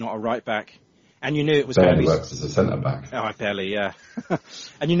 He's just not a right back. And you knew it was going to be... works as a centre back. Oh, barely, yeah.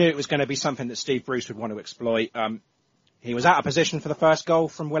 And you knew it was going to be something that Steve Bruce would want to exploit. He was out of position for the first goal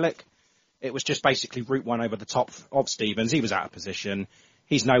from Willock. It was just basically route one over the top of Stevens. He was out of position.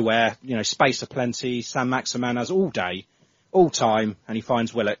 He's nowhere, space aplenty. Sam Maximan has all day, all time, and he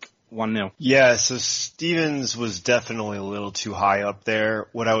finds Willock 1-0. Yeah, so Stevens was definitely a little too high up there.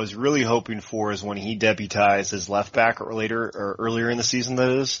 What I was really hoping for is when he deputized as left back earlier in the season,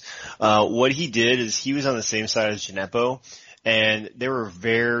 that is, what he did is he was on the same side as Djenepo, and there were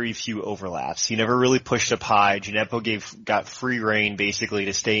very few overlaps. He never really pushed up high. Djenepo got free reign basically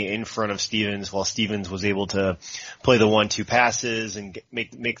to stay in front of Stevens while Stevens was able to play the 1-2 passes and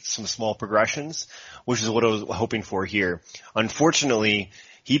make some small progressions, which is what I was hoping for here. Unfortunately,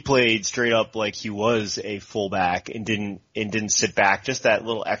 he played straight up like he was a fullback and didn't sit back, just that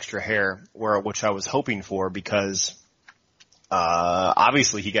little extra hair which I was hoping for because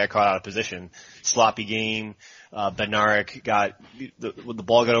obviously he got caught out of position. Sloppy game. Bednarik when the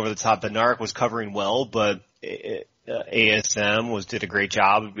ball got over the top, Bednarik was covering well, but ASM did a great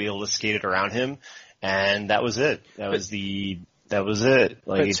job of being able to skate it around him, and that was it. That was it.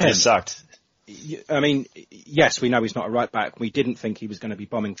 Like, it just sucked. I mean, yes, we know he's not a right back. We didn't think he was going to be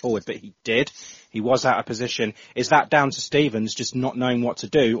bombing forward, but he did. He was out of position. Is that down to Stevens just not knowing what to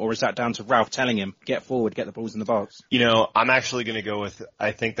do, or is that down to Ralph telling him, get forward, get the balls in the box? I'm actually going to go with,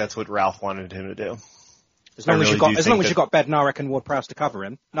 I think that's what Ralph wanted him to do. As long as you've got Bednarik and Ward-Prowse to cover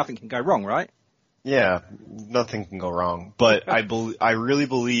him, nothing can go wrong, right? Yeah, nothing can go wrong. But I really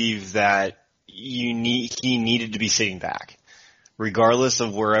believe that he needed to be sitting back, regardless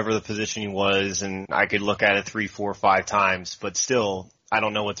of wherever the position he was. And I could look at it 3, 4, 5 times, but still, I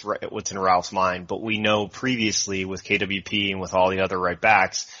don't know what's in Ralph's mind. But we know previously with KWP and with all the other right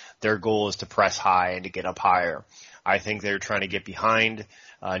backs, their goal is to press high and to get up higher. I think they're trying to get behind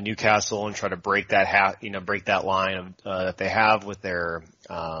Newcastle and try to break that line that they have with their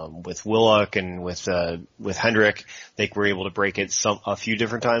with Willock and with Hendrick. They were able to break it a few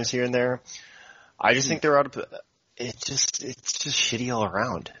different times here and there. I just think they're out of it's just shitty all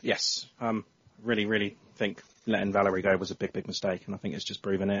around. Yes, really, really think letting Valerie go was a big mistake, and I think it's just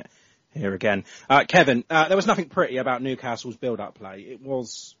proven it here again. Kevin, there was nothing pretty about Newcastle's build-up play. It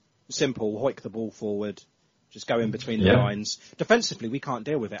was simple, hoik the ball forward. Just go in between the lines. Defensively, we can't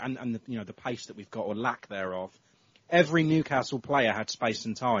deal with it, and the pace that we've got or lack thereof. Every Newcastle player had space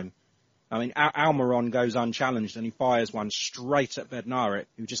and time. I mean, Almiron goes unchallenged and he fires one straight at Bednarik,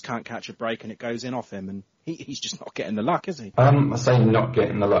 who just can't catch a break, and it goes in off him, and he's just not getting the luck, is he? I say not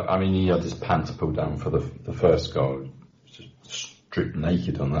getting the luck. I mean, he had his pants pulled down for the first goal. Just stripped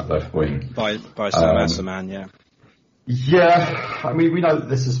naked on that left wing. By Sam Asserman, yeah. Yeah, I mean, we know that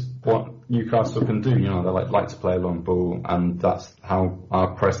this is what Newcastle can do. You know, they like to play a long ball, and that's how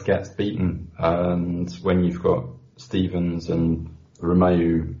our press gets beaten. And when you've got Stevens and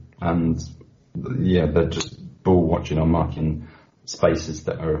Romeu, and they're just ball watching or marking spaces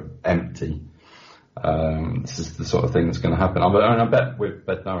that are empty. This is the sort of thing that's going to happen. I bet with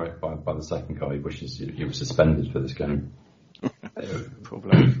Bednarek by the second goal, he wishes he was suspended for this game.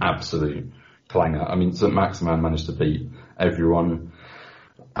 Probably. Absolute clanger. I mean, St. Maximin managed to beat everyone.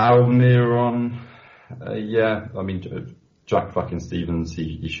 Almiron, I mean, Jack fucking Stevens,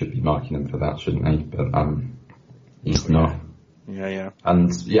 he should be marking him for that, shouldn't he? But he's not. Yeah.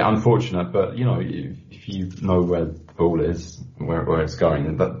 And unfortunate, but you know, if you know where the ball is, where it's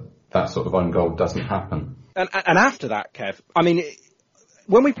going, that sort of own goal doesn't happen. And after that, Kev, I mean,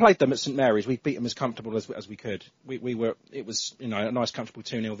 when we played them at St Mary's, we beat them as comfortable as we could. It was, you know, a nice comfortable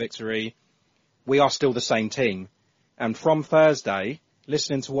 2-0 victory. We are still the same team. And from Thursday,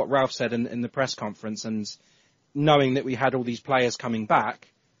 listening to what Ralph said in the press conference and knowing that we had all these players coming back,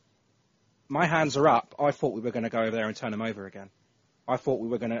 my hands are up. I thought we were going to go over there and turn them over again. I thought we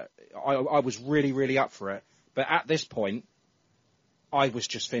were going to, I was really, really up for it. But at this point, I was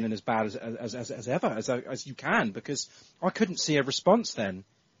just feeling as bad as ever, as you can, because I couldn't see a response then.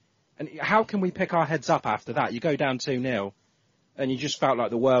 And how can we pick our heads up after that? You go down 2-0 and you just felt like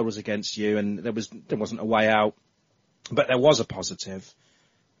the world was against you and there wasn't a way out. But there was a positive.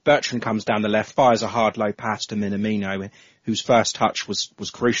 Bertrand comes down the left, fires a hard low pass to Minamino, whose first touch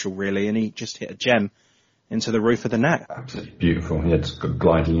was crucial really, and he just hit a gem into the roof of the net. Absolutely beautiful. He had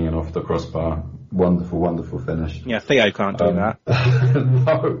gliding in off the crossbar. Wonderful, wonderful finish. Yeah, Theo can't do that.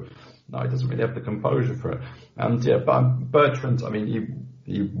 No, he doesn't really have the composure for it. And but Bertrand, I mean,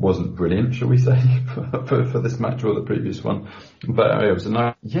 he wasn't brilliant, shall we say, for this match or the previous one. But it was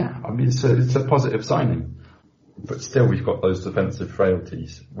I mean, it's a positive signing. But still, we've got those defensive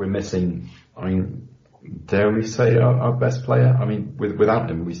frailties. We're missing, I mean, dare we say our best player? I mean,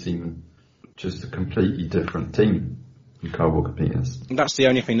 without him, we seem just a completely different team in Kyle Walker-Peters. That's the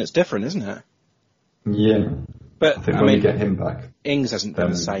only thing that's different, isn't it? Yeah. But I think when we get him back... Ings hasn't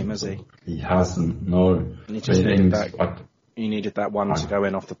done the same, has he? He hasn't, no. He just needed that one to go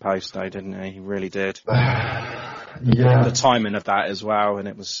in off the post, though, didn't he? He really did. Yeah. The timing of that as well, and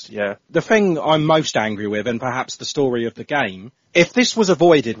it was, The thing I'm most angry with, and perhaps the story of the game, if this was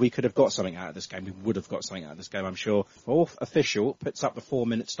avoided, we could have got something out of this game. We would have got something out of this game, I'm sure. Fourth official puts up the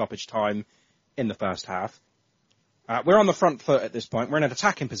 4-minute stoppage time in the first half. We're on the front foot at this point. We're in an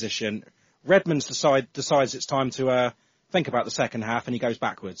attacking position. Redmond's decides it's time to think about the second half, and he goes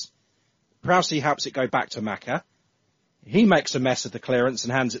backwards. Prowsey helps it go back to Maka. He makes a mess of the clearance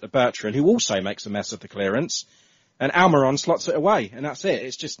and hands it to Bertrand, who also makes a mess of the clearance. And Almiron slots it away, and that's it.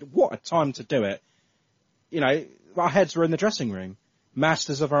 It's just, what a time to do it. You know, our heads were in the dressing room.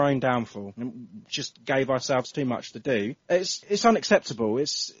 Masters of our own downfall. And just gave ourselves too much to do. It's unacceptable.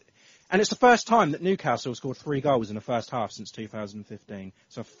 And it's the first time that Newcastle scored 3 goals in the first half since 2015.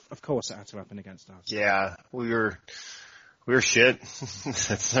 So, of course, it had to happen against us. Yeah, we were shit.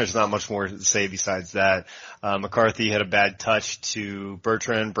 There's not much more to say besides that. McCarthy had a bad touch to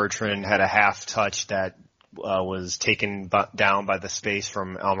Bertrand. Bertrand had a half touch that was taken down by the space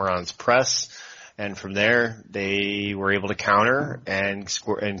from Almiron's press. And from there, they were able to counter and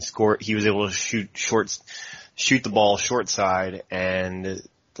score. He was able to shoot the ball short side and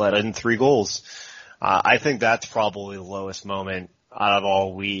let in 3 goals. I think that's probably the lowest moment out of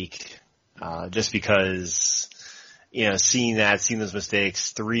all week, just because, you know, seeing those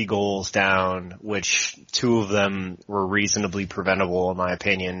mistakes, 3 goals down, which 2 of them were reasonably preventable in my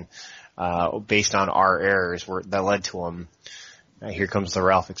opinion, based on our errors that led to them. Here comes the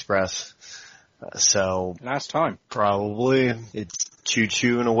Ralph Express. So last time, probably it's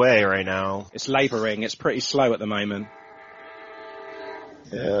choo-chooing away right now. It's labouring. It's pretty slow at the moment.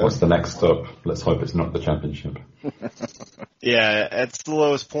 Yeah. What's the next stop? Let's hope it's not the championship. Yeah, that's the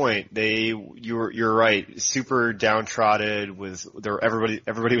lowest point. You're right. Super downtrodden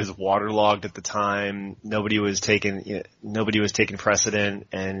everybody was waterlogged at the time. Nobody was taking precedent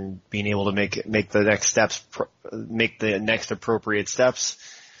and being able to make the next steps, make the next appropriate steps.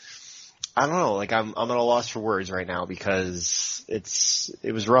 I don't know, like I'm at a loss for words right now because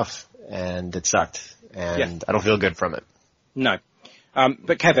it was rough and it sucked and I don't feel good from it. No.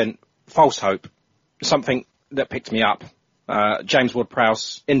 But Kevin, false hope, something that picked me up. James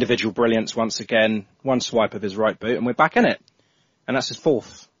Ward-Prowse, individual brilliance once again, 1 swipe of his right boot, and we're back in it. And that's his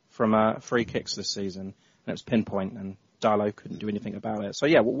 4th from free kicks this season. And it was pinpoint, and Darlow couldn't do anything about it. So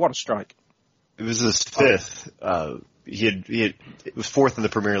yeah, what a strike. It was his 5th. it was fourth in the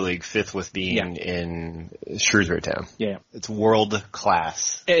Premier League, fifth with being in Shrewsbury Town. Yeah. It's world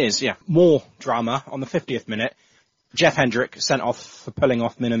class. It is, yeah. More drama on the 50th minute. Jeff Hendrick sent off for pulling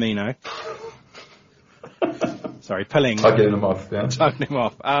off Minamino. Sorry, pulling. Tugging him off, yeah. Tugging him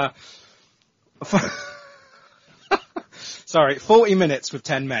off. Sorry, 40 minutes with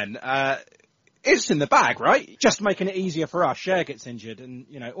 10 men. It's in the bag, right? Just making it easier for us. Cher gets injured and,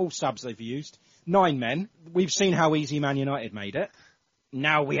 all subs they've used. 9 men. We've seen how easy Man United made it.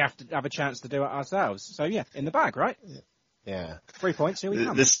 Now we have to have a chance to do it ourselves. So yeah, in the bag, right? Yeah. 3 points, here we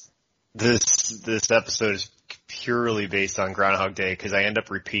come. This episode is purely based on Groundhog Day because I end up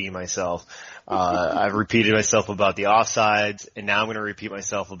repeating myself. I've repeated myself about the offsides, and now I'm going to repeat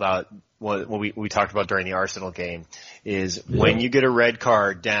myself about what we talked about during the Arsenal game, is when you get a red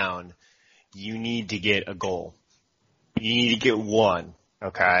card down, you need to get a goal. You need to get one,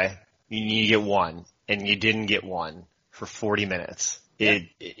 okay? You need to get one, and you didn't get one for 40 minutes.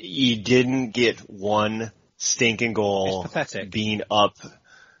 You didn't get one stinking goal. It's pathetic. Being up.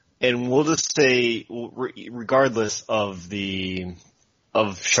 And we'll just say, regardless of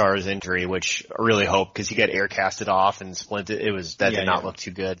Shar's injury, which I really hope, because he got air casted off and splinted, did not look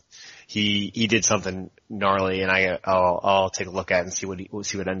too good. He did something gnarly, and I'll take a look at it and see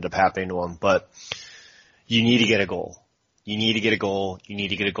what ended up happening to him. But you need to get a goal. You need to get a goal. You need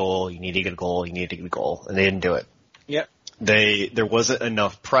to get a goal. You need to get a goal. You need to get a goal, and they didn't do it. Yep. There wasn't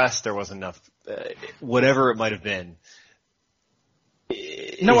enough press. There wasn't enough, whatever it might have been.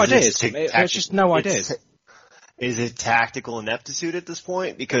 No ideas. There's just no ideas. Is it tactical ineptitude at this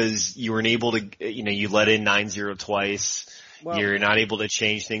point? Because you weren't able to, you let in 9-0 twice. Well, you're not able to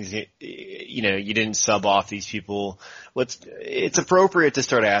change things. You didn't sub off these people. It's appropriate to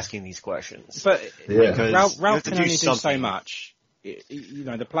start asking these questions. But Ralph can only do so much.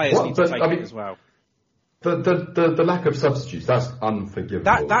 The players need to take it as well. The lack of substitutes, that's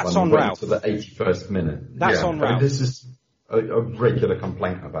unforgivable. That's on Ralph. To the 81st minute. That's on Ralph. This is a regular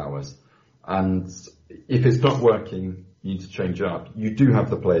complaint of ours. And if it's not working, you need to change it up. You do have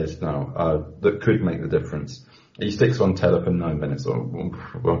the players now that could make the difference. He sticks on Taylor for 9 minutes.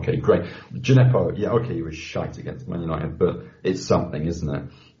 Okay, great. Gineppo, he was shite against Man United, but it's something, isn't it?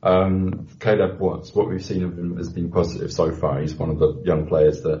 Caleb Watts, what we've seen of him has been positive so far. He's one of the young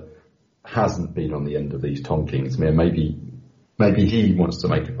players that hasn't been on the end of these tonkings. Maybe he wants to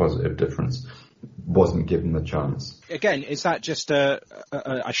make a positive difference. Wasn't given the chance. Again, is that just a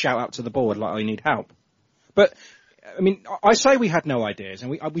shout out to the board, like I need help? But, I say we had no ideas, and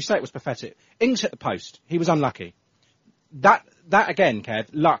we say it was pathetic. Ings hit the post. He was unlucky. That again, Kev,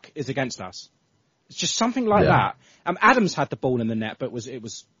 luck is against us. It's just something like that. Adams had the ball in the net, but it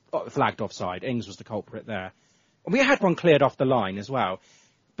was flagged offside. Ings was the culprit there. And we had one cleared off the line as well.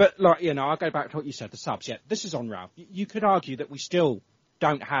 But, I'll go back to what you said, the subs. Yeah, this is on Ralph. You could argue that we still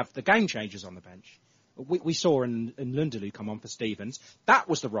don't have the game changers on the bench. We saw in Lundalu come on for Stevens. That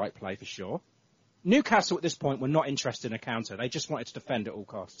was the right play for sure. Newcastle at this point were not interested in a counter. They just wanted to defend at all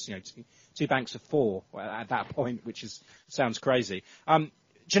costs. Two banks of 4 at that point, which sounds crazy.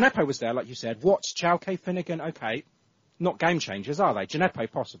 Gineppo was there, like you said. Watts, Chalke, Finnegan, okay. Not game changers, are they?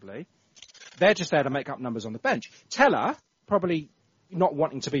 Gineppo, possibly. They're just there to make up numbers on the bench. Teller, probably not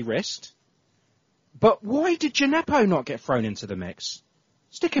wanting to be risked. But why did Gineppo not get thrown into the mix?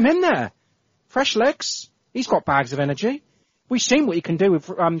 Stick him in there. Fresh legs. He's got bags of energy. We've seen what he can do with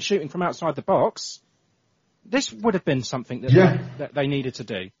shooting from outside the box. This would have been something that they needed to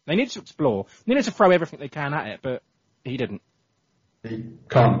do. They needed to explore. They needed to throw everything they can at it, but he didn't. He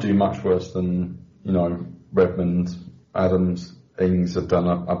can't do much worse than, Redmond, Adams, Ings have done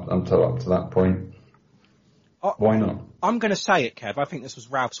up to that point. Why not? I'm going to say it, Kev. I think this was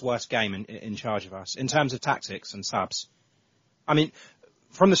Ralph's worst game in charge of us, in terms of tactics and subs.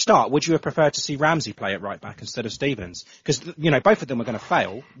 From the start, would you have preferred to see Ramsey play at right back instead of Stevens? Because, both of them were going to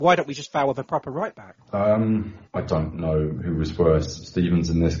fail. Why don't we just fail with a proper right back? I don't know who was worse, Stevens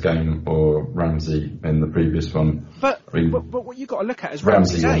in this game or Ramsey in the previous one. But what you've got to look at is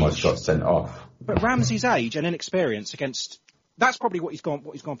Ramsey's age. Almost got sent off. But Ramsey's age and inexperience against... That's probably what he's gone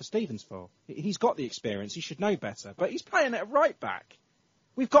for Stevens for. He's got the experience. He should know better. But he's playing at right back.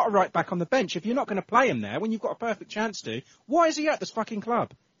 We've got a right back on the bench. If you're not going to play him there when you've got a perfect chance to, why is he at this fucking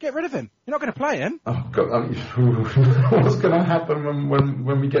club? Get rid of him. You're not going to play him. Oh, God. What's going to happen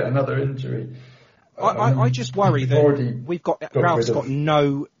when we get another injury? I just worry that Ralph's got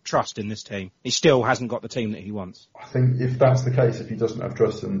no trust in this team. He still hasn't got the team that he wants. I think if that's the case, if he doesn't have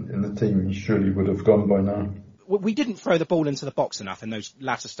trust in the team, he surely would have gone by now. We didn't throw the ball into the box enough in those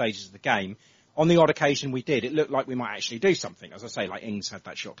latter stages of the game. On the odd occasion we did, it looked like we might actually do something. As I say, like Ings had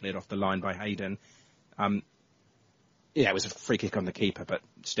that shot cleared off the line by Hayden. Yeah, it was a free kick on the keeper, but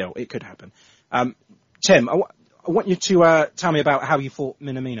still, it could happen. Tim, I want you to tell me about how you thought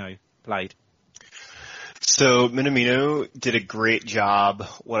Minamino played. So Minamino did a great job,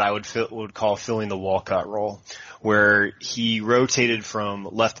 what I would call filling the Walcott role, where he rotated from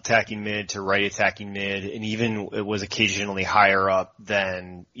left attacking mid to right attacking mid, and even it was occasionally higher up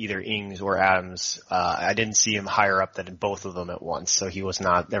than either Ings or Adams. I didn't see him higher up than both of them at once, so he was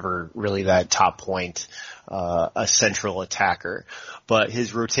never really that top point, a central attacker. But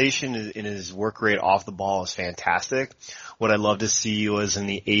his rotation in his work rate off the ball is fantastic. What I love to see was in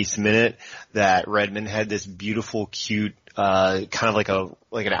the 8th minute that Redmond had this beautiful, cute, kind of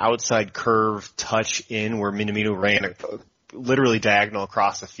like an outside curve touch in where Minamino ran literally diagonal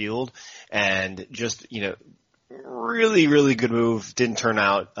across the field, and just, really, really good move. Didn't turn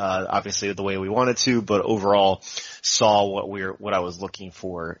out, obviously the way we wanted to, but overall saw what I was looking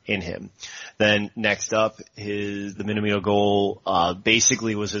for in him. Then next up, the Minamino goal,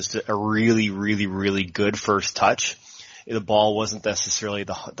 basically was just a really, really, really good first touch. The ball wasn't necessarily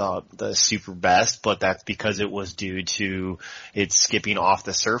the super best, but that's because it was due to it skipping off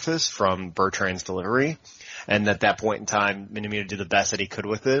the surface from Bertrand's delivery. And at that point in time, Minamino did the best that he could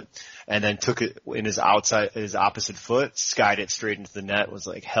with it, and then took it in his opposite foot, skied it straight into the net, was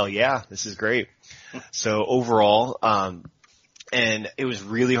like, hell yeah, this is great. So overall, and it was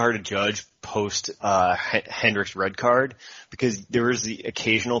really hard to judge post Hendrick's red card, because there was the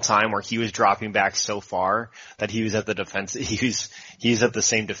occasional time where he was dropping back so far that he was at the defense. He's at the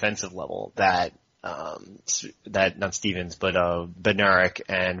same defensive level that not Stevens, but Bednarek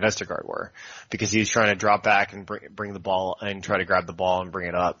and Vestergaard were, because he was trying to drop back and bring the ball and try to grab the ball and bring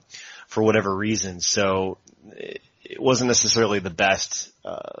it up for whatever reason. So it wasn't necessarily the best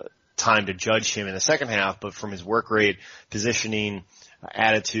time to judge him in the second half, but from his work rate, positioning,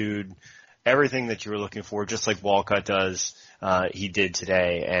 attitude, everything that you were looking for, just like Walcott does, he did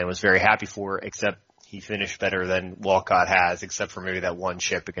today, and was very happy for, except he finished better than Walcott has, except for maybe that one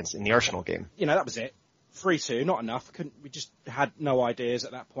chip in the Arsenal game. That was it. 3-2, not enough. We just had no ideas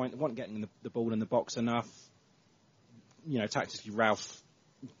at that point. We weren't getting the ball in the box enough. Tactically, Ralph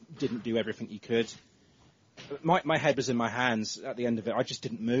didn't do everything he could. My head was in my hands at the end of it. I just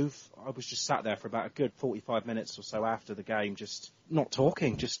didn't move. I was just sat there for about a good 45 minutes or so after the game, just not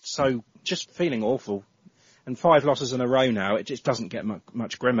talking, just feeling awful. And 5 losses in a row now, it just doesn't get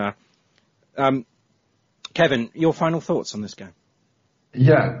much grimmer. Kevin, your final thoughts on this game?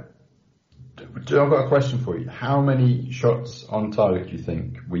 Yeah. I've got a question for you. How many shots on target do you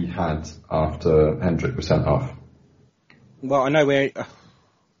think we had after Hendrick was sent off? Well, I know I'm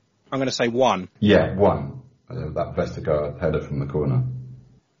going to say 1. Yeah, 1. That Vestergaard header from the corner.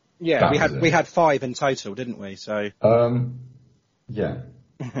 Yeah, we had 5 in total, didn't we? So. Yeah.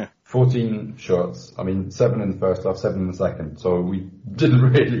 14 shots. 7 in the first half, 7 in the second. So we didn't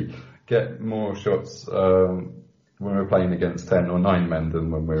really get more shots when we were playing against 10 or 9 men than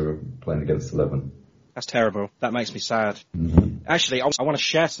when we were playing against 11. That's terrible. That makes me sad. Mm-hmm. Actually, I want to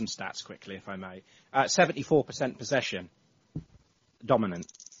share some stats quickly, if I may. 74% possession. Dominant.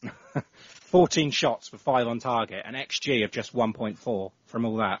 14 shots for 5 on target, an XG of just 1.4 from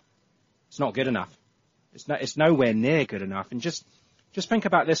all that. It's not good enough. It's nowhere near good enough. And just think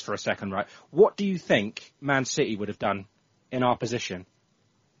about this for a second, right? What do you think Man City would have done in our position?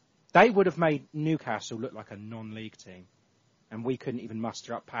 They would have made Newcastle look like a non-league team, and we couldn't even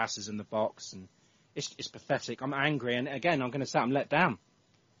muster up passes in the box, and it's pathetic. I'm angry, and again, I'm going to say I'm let down.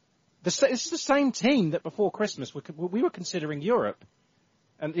 This is the same team that before Christmas we were considering Europe,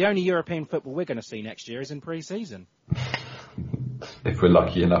 and the only European football we're going to see next year is in pre-season. If we're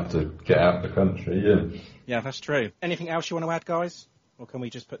lucky enough to get out of the country, yeah. Yeah, that's true. Anything else you want to add, guys? Or can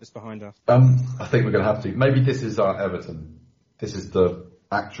we just put this behind us? I think we're going to have to. Maybe this is our Everton. This is the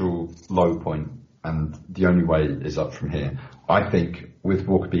actual low point, and the only way is up from here. I think with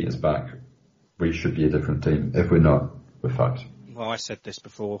Walker Peters back, we should be a different team. If we're not, we're fucked. Well, I said this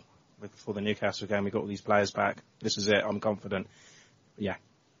before the Newcastle game. We got all these players back. This is it. I'm confident. Yeah,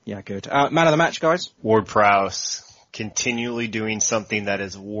 good. Man of the match, guys? Ward-Prowse, continually doing something that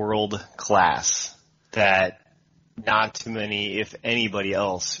is world class, that not too many, if anybody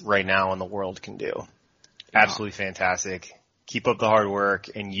else right now in the world can do. Absolutely fantastic. Keep up the hard work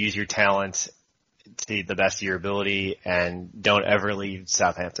and use your talent to the best of your ability, and don't ever leave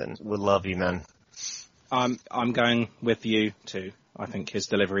Southampton. We love you, man. I'm going with you too. I think his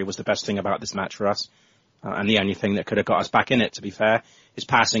delivery was the best thing about this match for us, and the only thing that could have got us back in it, to be fair. His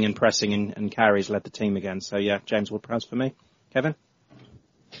passing and pressing and carries led the team again. So yeah, James Ward-Prowse for me. Kevin?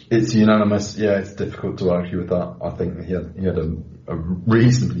 It's unanimous. Yeah, it's difficult to argue with that. I think he had a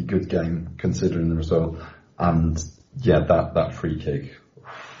reasonably good game considering the result, and Yeah, that free kick.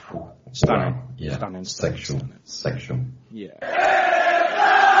 Stunning. Wow. Yeah. Stunning. Sexual. Yeah.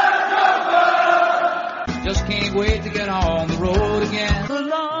 Just can't wait to get on the road again. The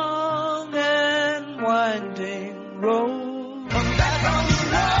long and winding road. I'm back on the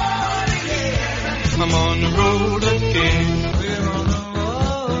road again. I'm on the road again. We're on the road.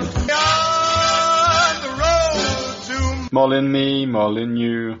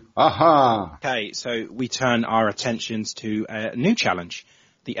 Molineux. Aha! Okay, so we turn our attentions to a new challenge.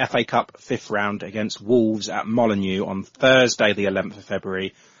 The FA Cup 5th round against Wolves at Molineux on Thursday the 11th of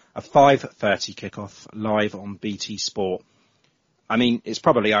February. A 5:30 kickoff live on BT Sport. I mean, it's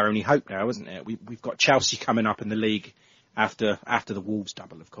probably our only hope now, isn't it? We've got Chelsea coming up in the league after the Wolves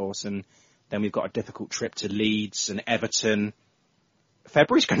double, of course, and then we've got a difficult trip to Leeds and Everton.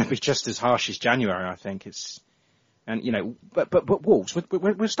 February's going to be just as harsh as January, I think. But Wolves.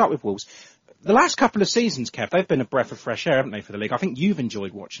 We'll start with Wolves. The last couple of seasons, Kev, they've been a breath of fresh air, haven't they, for the league? I think you've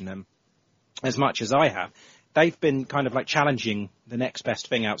enjoyed watching them as much as I have. They've been kind of like challenging the next best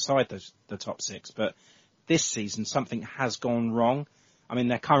thing outside the top 6, but this season something has gone wrong. I mean,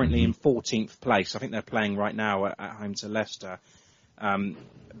 they're currently in 14th place. I think they're playing right now at home to Leicester,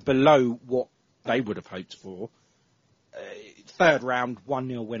 below what they would have hoped for. Third round,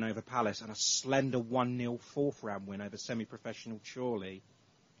 1-0 win over Palace, and a slender 1-0 fourth round win over semi-professional Chorley.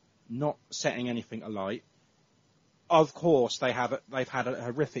 Not setting anything alight. Of course, they've had a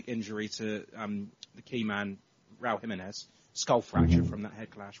horrific injury to the key man, Raul Jimenez, skull fracture from that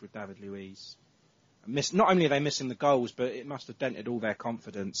head clash with David Luiz. Not only are they missing the goals, but it must have dented all their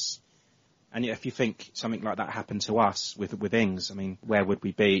confidence. And if you think something like that happened to us with Ings, I mean, where would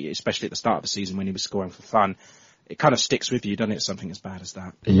we be, especially at the start of the season when he was scoring for fun? It kind of sticks with you, doesn't it, something as bad as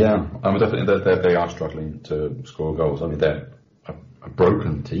that? Yeah, I mean, definitely they are struggling to score goals. I mean, they're a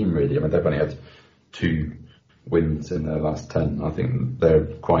broken team, really. I mean, they've only had 2 wins in their last 10. I think they're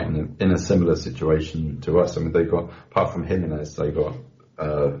quite in a similar situation to us. I mean, they got, apart from Jimenez, they got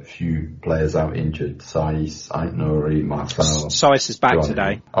a few players out injured. Saiss, Aït-Nouri, Marcel. Saiss is back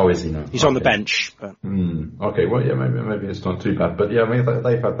today. Oh, is he now? He's on the bench. But... Okay, well, yeah, maybe it's not too bad. But yeah, I mean,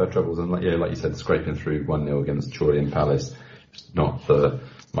 they've had their troubles, and like you said, scraping through 1-0 against Chorley and Palace. It's not the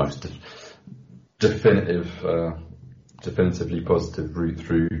most definitively positive route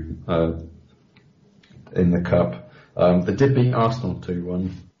through in the cup. They did beat Arsenal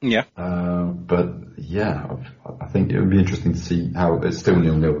 2-1. Yeah. But yeah, I think it would be interesting to see how it's still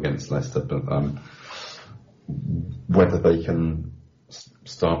 0-0 against Leicester, but whether they can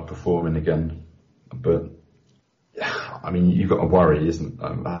start performing again. But I mean, you've got to worry, isn't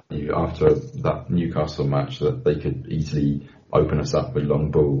you, after that Newcastle match, that they could easily open us up with long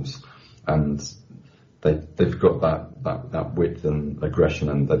balls, and they've got that width and aggression,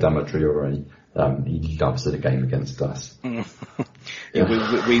 and Adama Traoré, he loves it a game against us.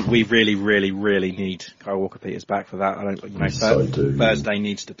 Yeah, we really, really, really need Kyle Walker-Peters back for that. I don't, Thursday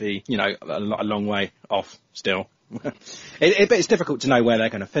needs to be, a long way off still. But it's difficult to know where they're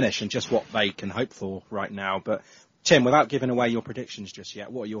going to finish and just what they can hope for right now. But Tim, without giving away your predictions just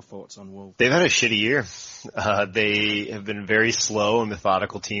yet, what are your thoughts on Wolves? They've had a shitty year. They have been a very slow and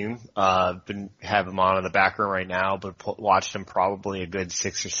methodical team. Have them on in the background right now, but watched them probably a good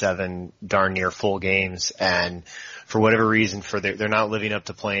 6 or 7 darn near full games. And for whatever reason, they're not living up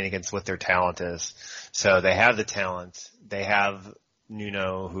to playing against what their talent is. So they have the talent. They have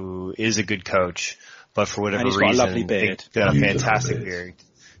Nuno, who is a good coach, but for whatever reason, got a lovely beard. They've got a fantastic beard.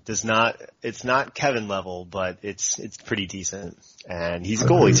 It's not Kevin level, but it's pretty decent. And he's a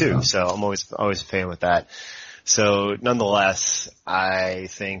goalie too, so I'm always a fan with that. So nonetheless, I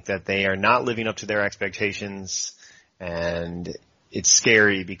think that they are not living up to their expectations, and it's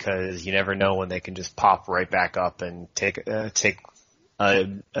scary because you never know when they can just pop right back up and take a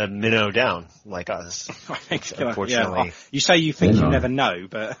minnow down like us. I think, unfortunately. Yeah. You say you think you never know,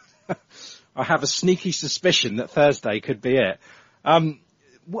 but I have a sneaky suspicion that Thursday could be it.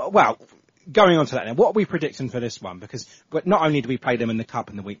 Well, going on to that now, what are we predicting for this one? Because not only do we play them in the Cup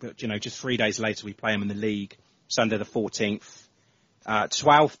in the week, but, just 3 days later we play them in the League, Sunday the 14th,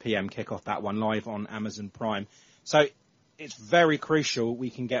 12 p.m. kickoff that one, live on Amazon Prime. So it's very crucial we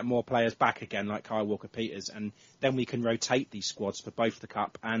can get more players back again, like Kyle Walker-Peters, and then we can rotate these squads for both the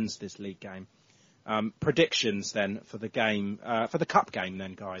Cup and this League game. Predictions then for the game, for the Cup game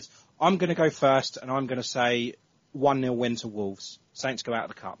then, guys. I'm going to go first, and I'm going to say 1-0 win to Wolves. Saints go out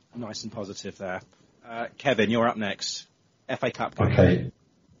of the Cup. Nice and positive there. Kevin, you're up next. FA Cup game. Okay.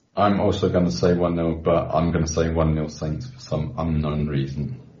 I'm also going to say 1-0, but I'm going to say 1-0 Saints for some unknown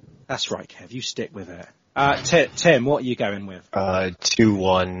reason. That's right, Kev. You stick with it. Tim, what are you going with?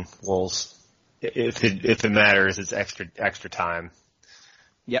 2-1 Wolves. If it matters, it's extra time.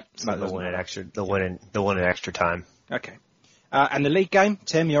 Yep. So they'll win in extra time. Okay. And the league game,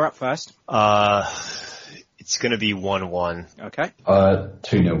 Tim, you're up first. It's going to be 1-1. Okay.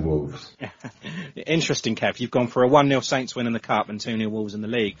 2-0 Wolves. Interesting, Kev. You've gone for a 1-0 Saints win in the Cup and 2-0 Wolves in the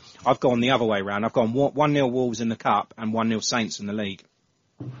league. I've gone the other way round. I've gone 1-0 Wolves in the Cup and 1-0 Saints in the league.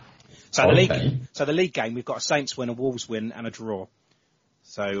 So the league game, we've got a Saints win, a Wolves win, and a draw.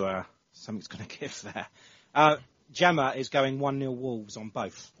 So something's going to give there. Gemma is going 1-0 Wolves on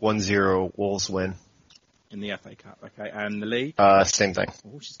both. 1-0 Wolves win. In the FA Cup, okay. And the league? Same thing.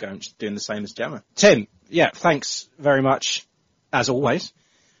 Oh, she's doing the same as Gemma. Tim, thanks very much, as always.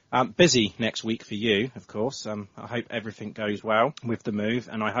 Busy next week for you, of course. I hope everything goes well with the move,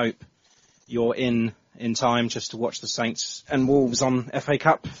 and I hope you're in time just to watch the Saints and Wolves on FA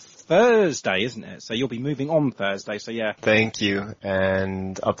Cup Thursday, isn't it? So you'll be moving on Thursday, so yeah. Thank you,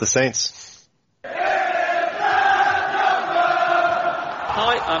 and up the Saints.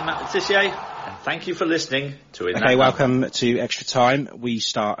 Hi, I'm Matt Letitia. And thank you for listening to it. Okay, welcome to Extra Time. We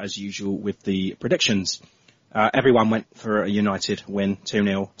start, as usual, with the predictions. Everyone went for a United win,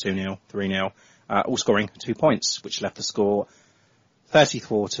 2-0, 2-0, 3-0, all scoring 2 points, which left the score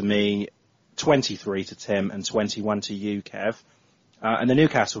 34 to me, 23 to Tim, and 21 to you, Kev. And the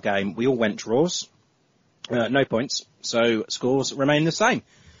Newcastle game, we all went draws, no points, so scores remain the same.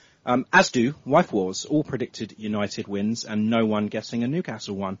 As do Wife Wars, all predicted United wins, and no one guessing a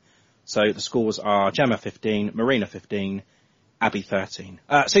Newcastle one. So the scores are Gemma 15, Marina 15, Abby 13.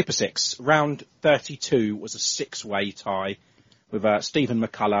 Super 6, round 32 was a 6-way tie with Stephen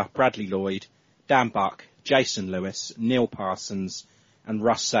McCullough, Bradley Lloyd, Dan Buck, Jason Lewis, Neil Parsons and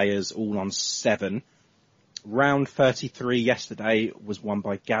Russ Sayers all on 7. Round 33 yesterday was won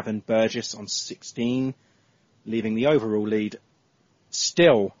by Gavin Burgess on 16, leaving the overall lead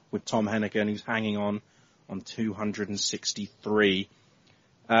still with Tom Hennigan, who's hanging on 263.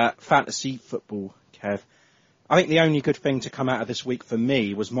 Fantasy football, Kev. I think the only good thing to come out of this week for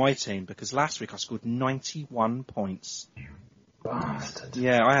me was my team, because last week I scored 91 points. Bastard.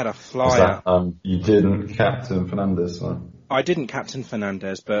 Yeah, I had a flyer. You didn't captain Fernandez, huh? I didn't captain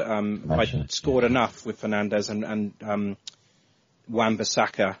Fernandez, but I scored enough with Fernandez and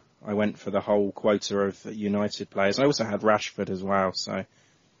Wan-Bissaka. I went for the whole quota of United players. I also had Rashford as well, so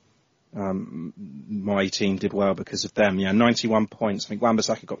my team did well because of them. Yeah, 91 points. I think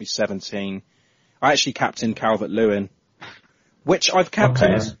Wan-Bissaka got me 17. I actually captained Calvert-Lewin, which I've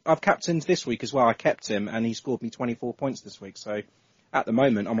captained. Okay. I've captained this week as well. I kept him, and he scored me 24 points this week. So at the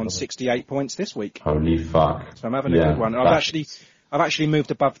moment, I'm on 68 points this week. Holy fuck! So I'm having a good one. I've actually moved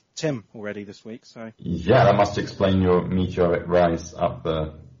above Tim already this week. So yeah, that must explain your meteoric rise up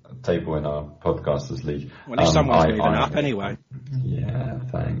the table in our podcasters league. Well, at least someone's moving up anyway. Yeah,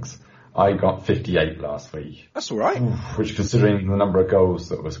 thanks. I got 58 last week. That's all right. Which, considering the number of goals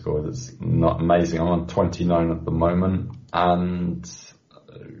that were scored, is not amazing. I'm on 29 at the moment, and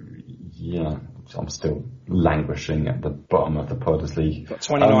yeah, I'm still languishing at the bottom of the Podders League. Got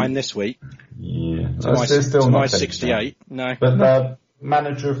 29 this week. Yeah, it's still not 68. No, but the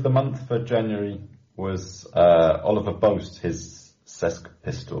manager of the month for January was Oliver Boast. His Cesc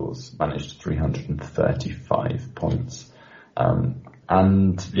Pistols managed 335 points.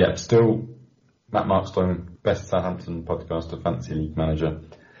 And yeah, still Matt Markstone, best Southampton podcaster, fantasy league manager.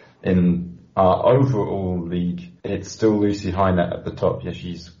 In our overall league, it's still Lucy Hynett at the top. Yeah,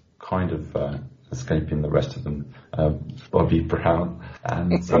 she's kind of escaping the rest of them. Bobby Brown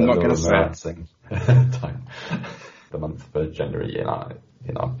and I'm not going to say the month for January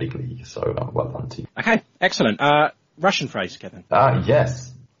in our big league. So well done to you. Okay, excellent. Russian phrase, Kevin.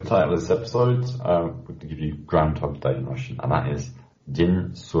 Yes. The title of this episode, we're going to give you Groundhog Day in Russian, and that is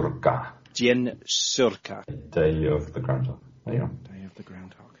Dень Surka. Dень Surka. Day of the Groundhog. There you go. Day of the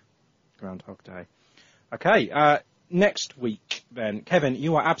Groundhog. Groundhog Day. Okay, next week then. Kevin,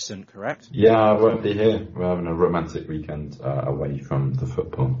 you are absent, correct? Yeah, I won't be here. We're having a romantic weekend away from the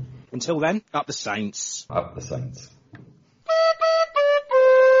football. Until then, up the Saints. Up the Saints.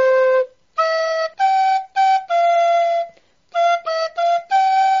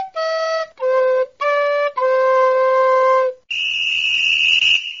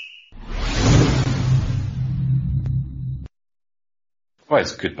 Well,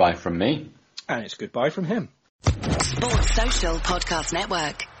 it's goodbye from me. And it's goodbye from him. Sports Social Podcast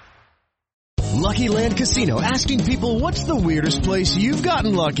Network. Lucky Land Casino, asking people, what's the weirdest place you've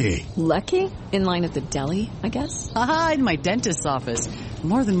gotten lucky? Lucky? In line at the deli, I guess? Aha, in my dentist's office.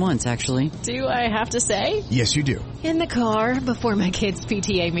 More than once, actually. Do I have to say? Yes, you do. In the car before my kids'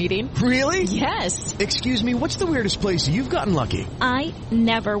 PTA meeting. Really? Yes. Excuse me, what's the weirdest place you've gotten lucky? I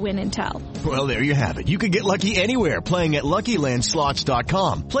never win and tell. Well, there you have it. You can get lucky anywhere, playing at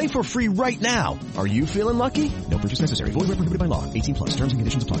LuckyLandSlots.com. Play for free right now. Are you feeling lucky? No purchase necessary. Void where prohibited by law. 18+. Terms and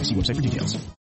conditions apply. See website for details.